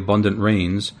swollen by the abundant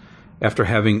rains, after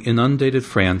having inundated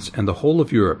France and the whole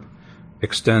of Europe,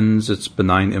 extends its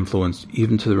benign influence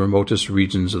even to the remotest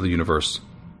regions of the universe?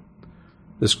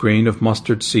 This grain of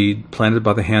mustard seed, planted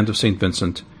by the hand of St.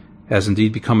 Vincent, has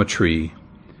indeed become a tree,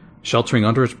 sheltering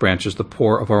under its branches the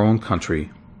poor of our own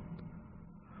country.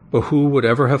 But who would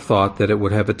ever have thought that it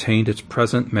would have attained its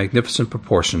present magnificent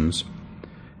proportions,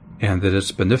 and that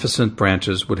its beneficent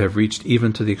branches would have reached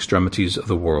even to the extremities of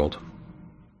the world?"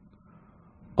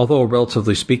 Although,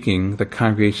 relatively speaking, the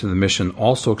Congregation of the Mission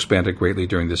also expanded greatly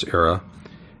during this era,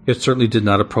 it certainly did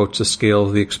not approach the scale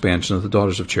of the expansion of the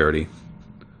Daughters of Charity.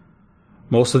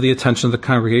 Most of the attention of the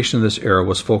congregation in this era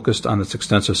was focused on its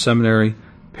extensive seminary,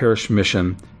 parish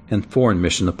mission, and foreign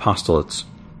mission apostolates.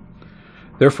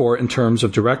 Therefore, in terms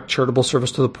of direct charitable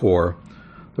service to the poor,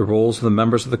 the roles of the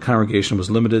members of the congregation was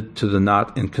limited to the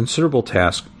not inconsiderable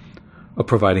task of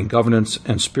providing governance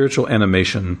and spiritual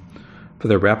animation for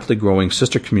their rapidly growing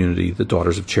sister community, the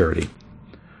Daughters of Charity.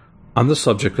 On the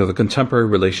subject of the contemporary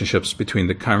relationships between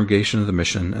the Congregation of the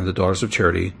Mission and the Daughters of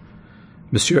Charity,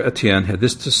 Monsieur Etienne had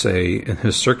this to say in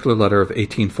his circular letter of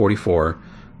 1844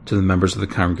 to the members of the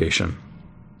congregation: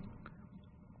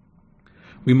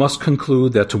 "We must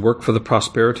conclude that to work for the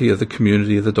prosperity of the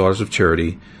community of the Daughters of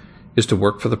Charity is to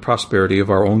work for the prosperity of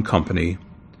our own company,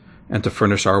 and to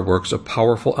furnish our works a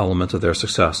powerful element of their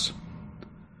success.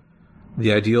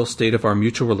 The ideal state of our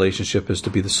mutual relationship is to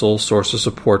be the sole source of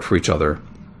support for each other,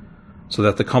 so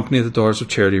that the Company of the Daughters of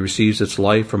Charity receives its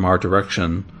life from our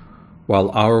direction, while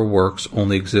our works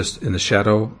only exist in the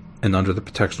shadow and under the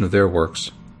protection of their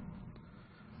works.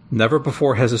 Never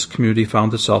before has this community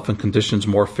found itself in conditions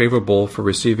more favorable for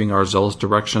receiving our zealous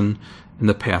direction in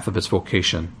the path of its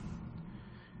vocation.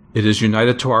 It is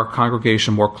united to our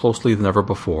congregation more closely than ever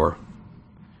before.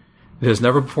 It has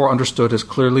never before understood as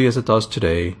clearly as it does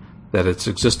today that its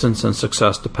existence and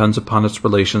success depends upon its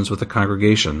relations with the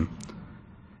congregation,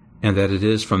 and that it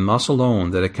is from us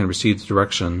alone that it can receive the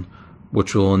direction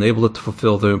which will enable it to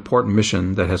fulfill the important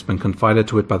mission that has been confided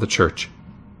to it by the Church.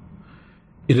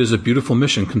 It is a beautiful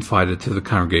mission confided to the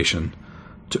congregation,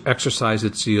 to exercise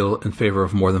its zeal in favor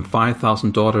of more than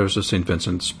 5,000 daughters of St.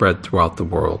 Vincent spread throughout the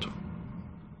world."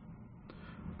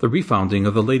 The refounding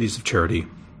of the Ladies of Charity.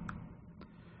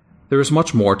 There is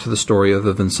much more to the story of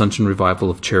the Vincentian revival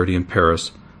of charity in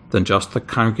Paris than just the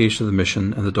Congregation of the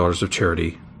Mission and the Daughters of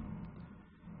Charity.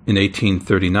 In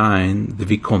 1839, the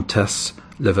Vicomtesse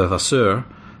Levasseur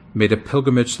made a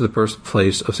pilgrimage to the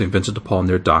birthplace of St. Vincent de Paul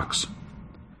near Dax.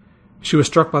 She was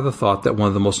struck by the thought that one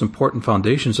of the most important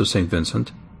foundations of St.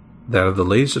 Vincent, that of the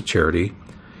Ladies of Charity,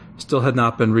 still had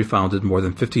not been refounded more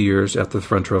than 50 years after the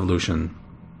French Revolution,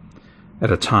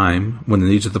 at a time when the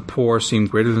needs of the poor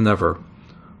seemed greater than ever,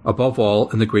 above all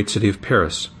in the great city of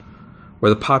Paris,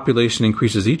 where the population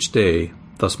increases each day,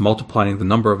 thus multiplying the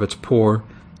number of its poor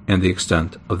and the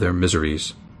extent of their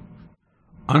miseries.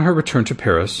 On her return to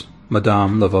Paris,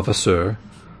 Madame Levasseur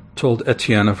told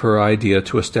Etienne of her idea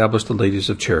to establish the Ladies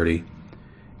of Charity,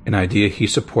 an idea he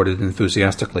supported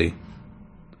enthusiastically.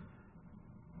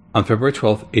 On February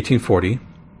 12, 1840,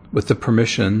 with the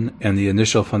permission and the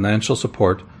initial financial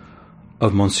support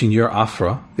of Monseigneur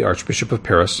Affre, the Archbishop of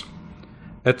Paris,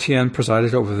 Etienne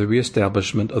presided over the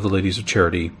re-establishment of the Ladies of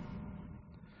Charity.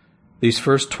 These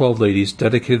first 12 ladies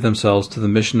dedicated themselves to the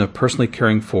mission of personally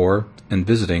caring for and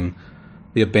visiting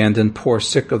the abandoned poor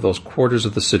sick of those quarters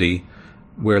of the city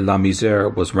where la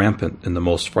misère was rampant in the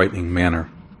most frightening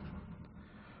manner.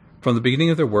 From the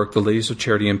beginning of their work, the Ladies of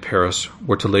Charity in Paris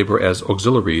were to labor as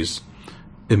auxiliaries,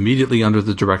 immediately under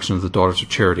the direction of the Daughters of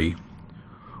Charity,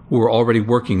 who were already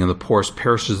working in the poorest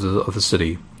parishes of the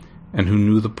city, and who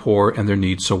knew the poor and their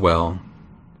needs so well.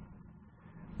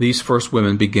 These first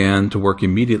women began to work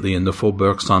immediately in the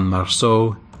Faubourg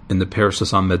Saint-Marceau, in the parish of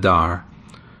Saint-Médard,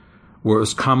 where it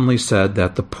was commonly said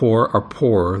that the poor are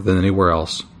poorer than anywhere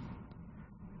else.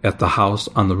 At the house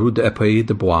on the Rue d'Épée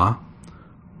de Bois,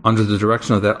 under the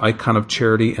direction of that icon of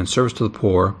charity and service to the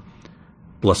poor,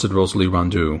 Blessed Rosalie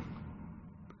Rondeau.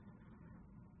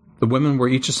 The women were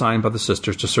each assigned by the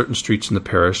sisters to certain streets in the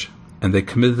parish, and they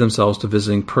committed themselves to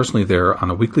visiting personally there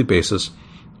on a weekly basis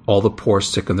all the poor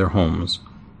sick in their homes.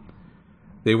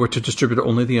 They were to distribute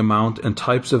only the amount and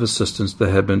types of assistance that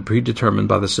had been predetermined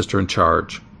by the sister in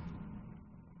charge.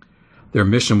 Their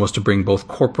mission was to bring both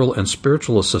corporal and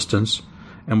spiritual assistance,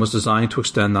 and was designed to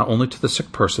extend not only to the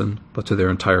sick person, but to their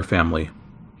entire family.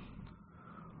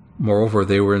 Moreover,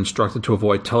 they were instructed to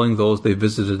avoid telling those they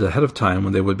visited ahead of time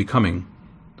when they would be coming,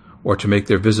 or to make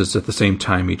their visits at the same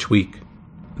time each week.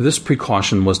 This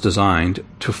precaution was designed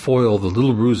to foil the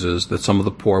little ruses that some of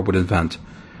the poor would invent,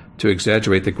 to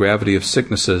exaggerate the gravity of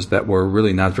sicknesses that were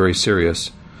really not very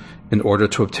serious, in order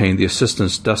to obtain the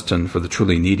assistance destined for the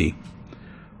truly needy.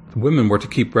 The women were to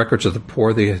keep records of the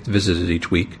poor they had visited each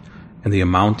week, and the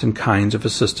amount and kinds of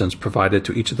assistance provided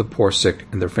to each of the poor sick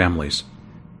and their families.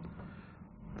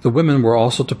 The women were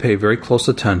also to pay very close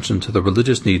attention to the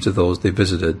religious needs of those they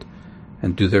visited,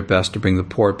 and do their best to bring the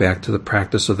poor back to the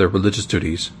practice of their religious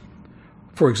duties.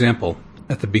 For example,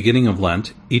 at the beginning of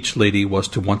Lent, each lady was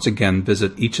to once again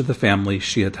visit each of the families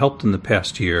she had helped in the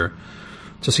past year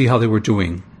to see how they were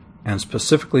doing, and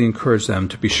specifically encourage them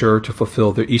to be sure to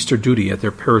fulfill their Easter duty at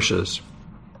their parishes.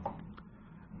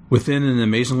 Within an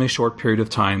amazingly short period of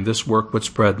time, this work would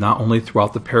spread not only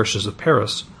throughout the parishes of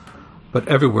Paris, but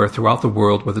everywhere throughout the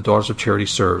world where the Daughters of Charity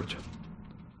served.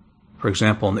 For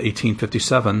example, in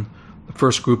 1857, the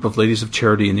first group of Ladies of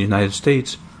Charity in the United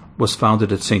States was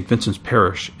founded at St. Vincent's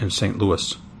Parish in St.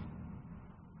 Louis.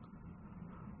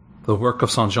 The work of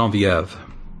Sainte-Geneviève.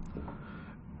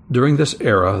 During this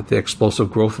era, the explosive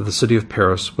growth of the city of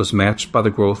Paris was matched by the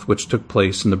growth which took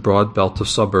place in the broad belt of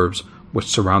suburbs which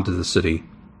surrounded the city.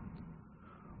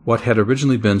 What had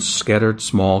originally been scattered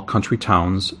small country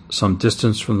towns, some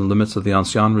distance from the limits of the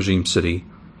Ancien Regime city,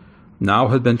 now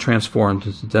had been transformed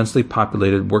into densely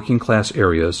populated working-class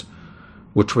areas,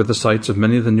 which were the sites of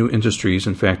many of the new industries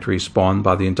and factories spawned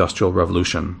by the Industrial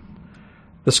Revolution.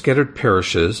 The scattered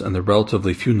parishes and the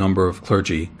relatively few number of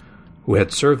clergy who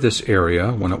had served this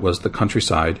area when it was the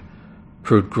countryside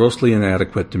proved grossly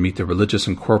inadequate to meet the religious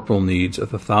and corporal needs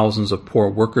of the thousands of poor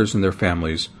workers and their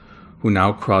families who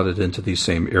now crowded into these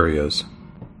same areas.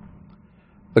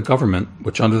 The government,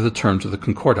 which under the terms of the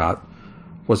Concordat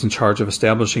was in charge of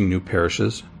establishing new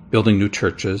parishes, building new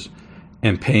churches,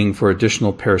 and paying for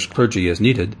additional parish clergy as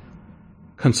needed,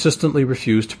 consistently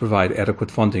refused to provide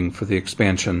adequate funding for the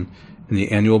expansion in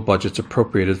the annual budgets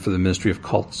appropriated for the Ministry of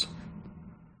Cults.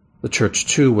 The Church,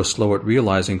 too, was slow at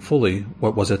realizing fully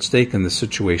what was at stake in this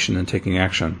situation and taking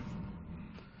action.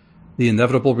 The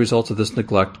inevitable results of this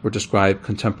neglect were described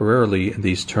contemporarily in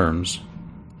these terms.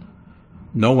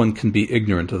 No one can be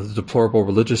ignorant of the deplorable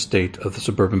religious state of the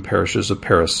suburban parishes of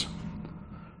Paris.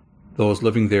 Those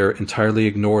living there entirely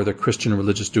ignore their Christian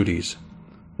religious duties.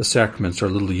 The sacraments are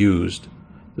little used.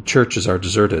 The churches are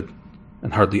deserted,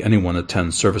 and hardly anyone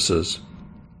attends services.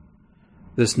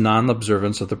 This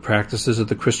non-observance of the practices of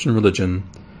the Christian religion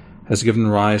has given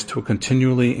rise to a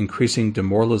continually increasing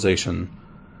demoralization,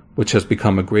 which has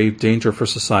become a grave danger for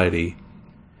society,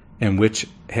 and which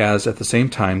has at the same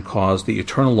time caused the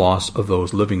eternal loss of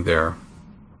those living there.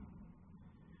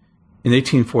 In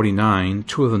 1849,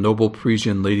 two of the noble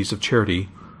Parisian ladies of charity,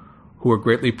 who were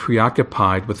greatly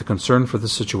preoccupied with the concern for the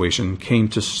situation, came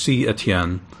to see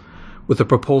Etienne with a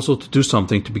proposal to do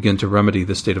something to begin to remedy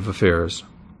this state of affairs.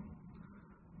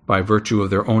 By virtue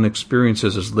of their own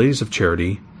experiences as ladies of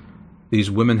charity, these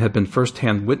women had been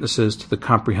first-hand witnesses to the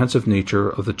comprehensive nature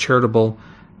of the charitable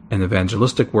and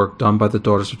evangelistic work done by the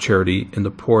Daughters of Charity in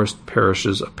the poorest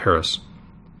parishes of Paris.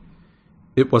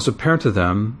 It was apparent to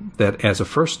them that, as a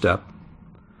first step,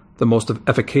 the most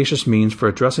efficacious means for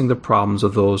addressing the problems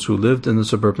of those who lived in the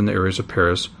suburban areas of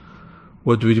Paris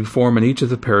would be to form in each of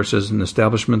the parishes an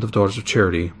establishment of Daughters of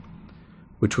Charity,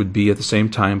 which would be at the same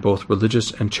time both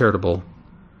religious and charitable,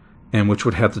 and which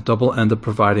would have the double end of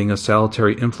providing a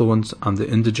salutary influence on the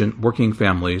indigent working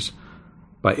families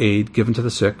by aid given to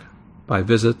the sick, by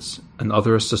visits and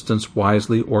other assistance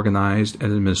wisely organized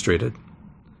and administrated.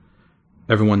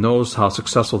 Everyone knows how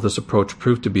successful this approach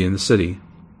proved to be in the city.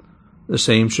 The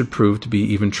same should prove to be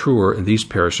even truer in these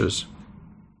parishes.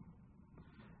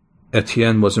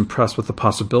 Etienne was impressed with the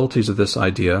possibilities of this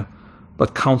idea,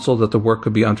 but counseled that the work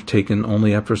could be undertaken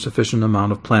only after a sufficient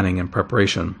amount of planning and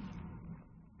preparation.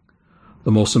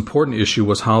 The most important issue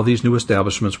was how these new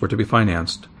establishments were to be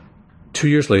financed. 2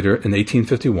 years later, in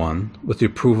 1851, with the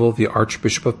approval of the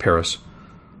Archbishop of Paris,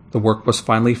 the work was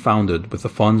finally founded with the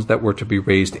funds that were to be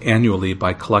raised annually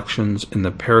by collections in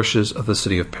the parishes of the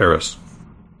city of Paris.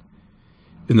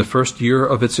 In the first year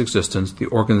of its existence, the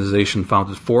organization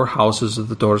founded 4 houses of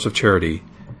the Daughters of Charity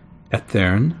at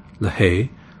Therne, Le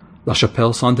Haye, La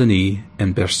Chapelle Saint-Denis,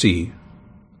 and Bercy.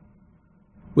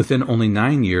 Within only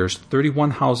 9 years,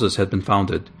 31 houses had been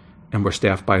founded and were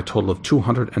staffed by a total of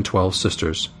 212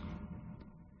 sisters.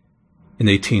 In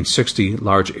 1860,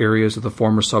 large areas of the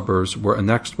former suburbs were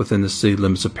annexed within the city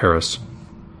limits of Paris.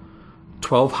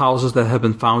 12 houses that had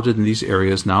been founded in these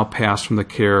areas now passed from the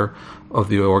care of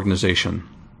the organization,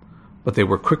 but they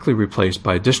were quickly replaced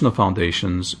by additional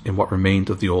foundations in what remained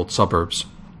of the old suburbs.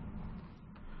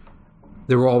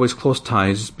 There were always close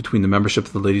ties between the membership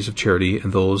of the Ladies of Charity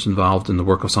and those involved in the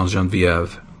work of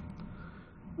Sainte-Geneviève.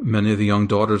 Many of the young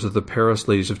daughters of the Paris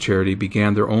Ladies of Charity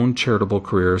began their own charitable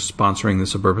careers sponsoring the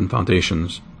suburban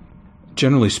foundations.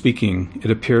 Generally speaking, it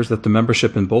appears that the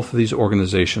membership in both of these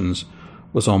organizations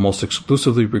was almost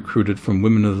exclusively recruited from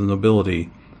women of the nobility,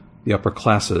 the upper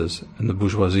classes, and the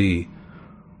bourgeoisie,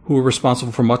 who were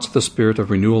responsible for much of the spirit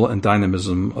of renewal and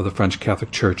dynamism of the French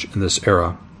Catholic Church in this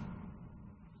era.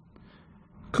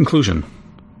 Conclusion.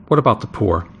 What about the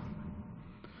poor?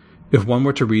 If one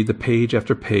were to read the page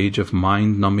after page of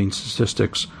mind-numbing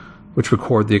statistics which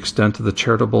record the extent of the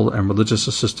charitable and religious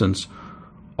assistance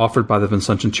offered by the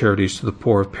Vincentian charities to the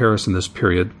poor of Paris in this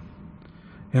period,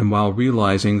 and while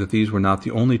realizing that these were not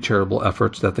the only charitable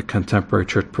efforts that the contemporary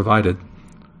church provided,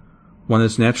 one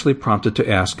is naturally prompted to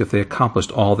ask if they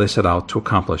accomplished all they set out to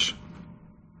accomplish.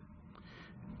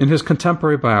 In his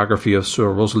contemporary biography of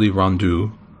Sœur Rosalie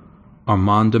Rondeau,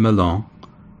 Armand de Melun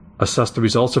assessed the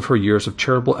results of her years of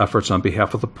charitable efforts on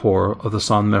behalf of the poor of the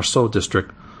Saint-Marceau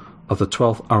district of the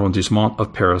 12th arrondissement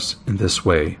of Paris in this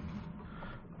way.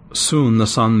 Soon the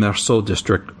Saint-Marceau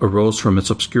district arose from its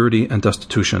obscurity and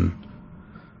destitution.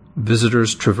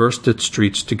 Visitors traversed its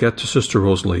streets to get to Sister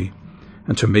Rosalie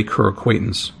and to make her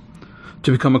acquaintance,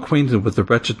 to become acquainted with the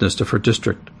wretchedness of her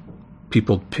district.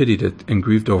 People pitied it and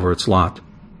grieved over its lot.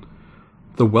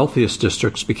 The wealthiest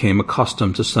districts became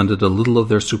accustomed to send it a little of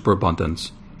their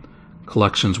superabundance.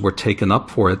 Collections were taken up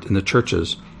for it in the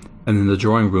churches and in the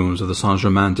drawing rooms of the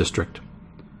Saint-Germain district.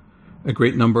 A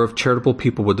great number of charitable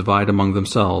people would divide among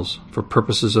themselves, for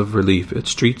purposes of relief,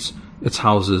 its streets, its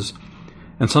houses,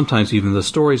 and sometimes even the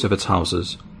stories of its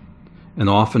houses, and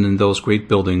often in those great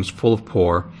buildings full of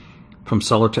poor, from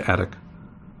cellar to attic,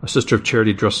 a sister of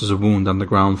charity dresses a wound on the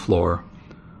ground floor.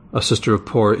 A sister of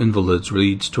poor invalids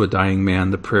reads to a dying man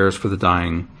the prayers for the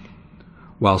dying,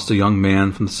 whilst a young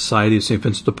man from the Society of St.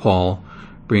 Vincent de Paul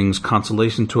brings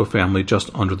consolation to a family just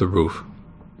under the roof,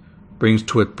 brings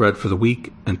to it bread for the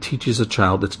week, and teaches a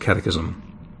child its catechism.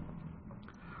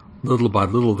 Little by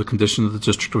little the condition of the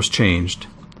district was changed.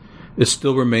 It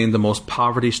still remained the most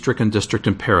poverty-stricken district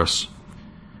in Paris.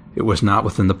 It was not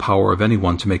within the power of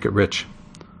anyone to make it rich,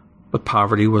 but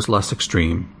poverty was less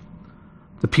extreme.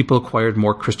 The people acquired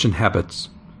more Christian habits.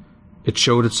 It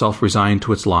showed itself resigned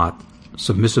to its lot,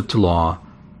 submissive to law,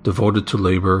 devoted to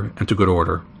labor and to good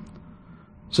order.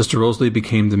 Sister Rosalie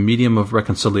became the medium of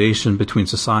reconciliation between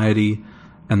society,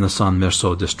 and the San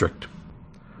Merso district.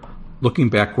 Looking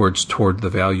backwards toward the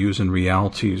values and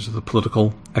realities of the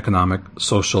political, economic,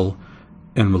 social,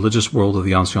 and religious world of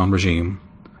the Ancien regime,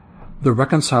 the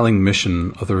reconciling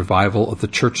mission of the revival of the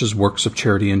Church's works of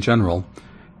charity in general,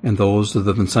 and those of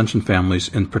the Vincentian families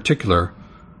in particular,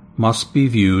 must be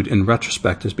viewed in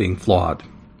retrospect as being flawed.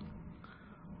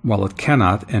 While it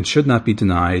cannot and should not be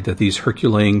denied that these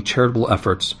Herculean charitable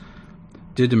efforts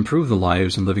did improve the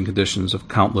lives and living conditions of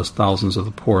countless thousands of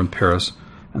the poor in Paris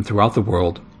and throughout the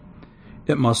world,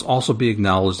 it must also be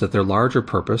acknowledged that their larger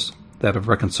purpose, that of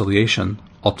reconciliation,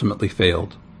 ultimately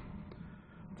failed.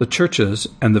 The Church's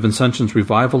and the Vincentians'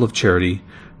 revival of charity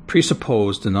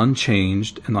presupposed an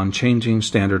unchanged and unchanging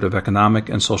standard of economic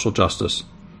and social justice,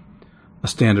 a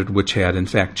standard which had in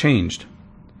fact changed.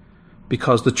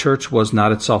 Because the Church was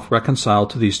not itself reconciled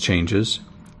to these changes,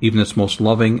 even its most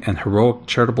loving and heroic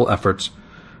charitable efforts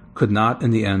could not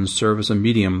in the end serve as a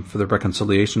medium for the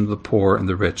reconciliation of the poor and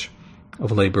the rich,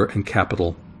 of labor and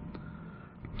capital.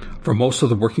 For most of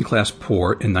the working-class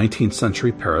poor in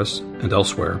 19th-century Paris and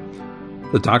elsewhere,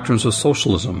 the doctrines of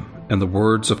socialism and the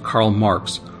words of Karl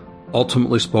Marx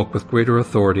ultimately spoke with greater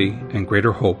authority and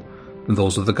greater hope than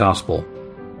those of the gospel,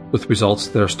 with results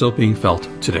that are still being felt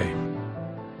today.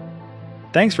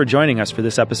 Thanks for joining us for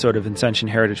this episode of Vincentian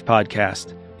Heritage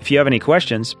Podcast. If you have any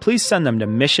questions, please send them to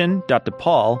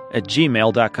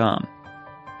mission.depaul@gmail.com.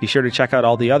 Be sure to check out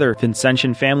all the other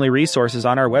Vincentian family resources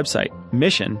on our website,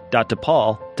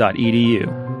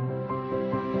 mission.depaul.edu.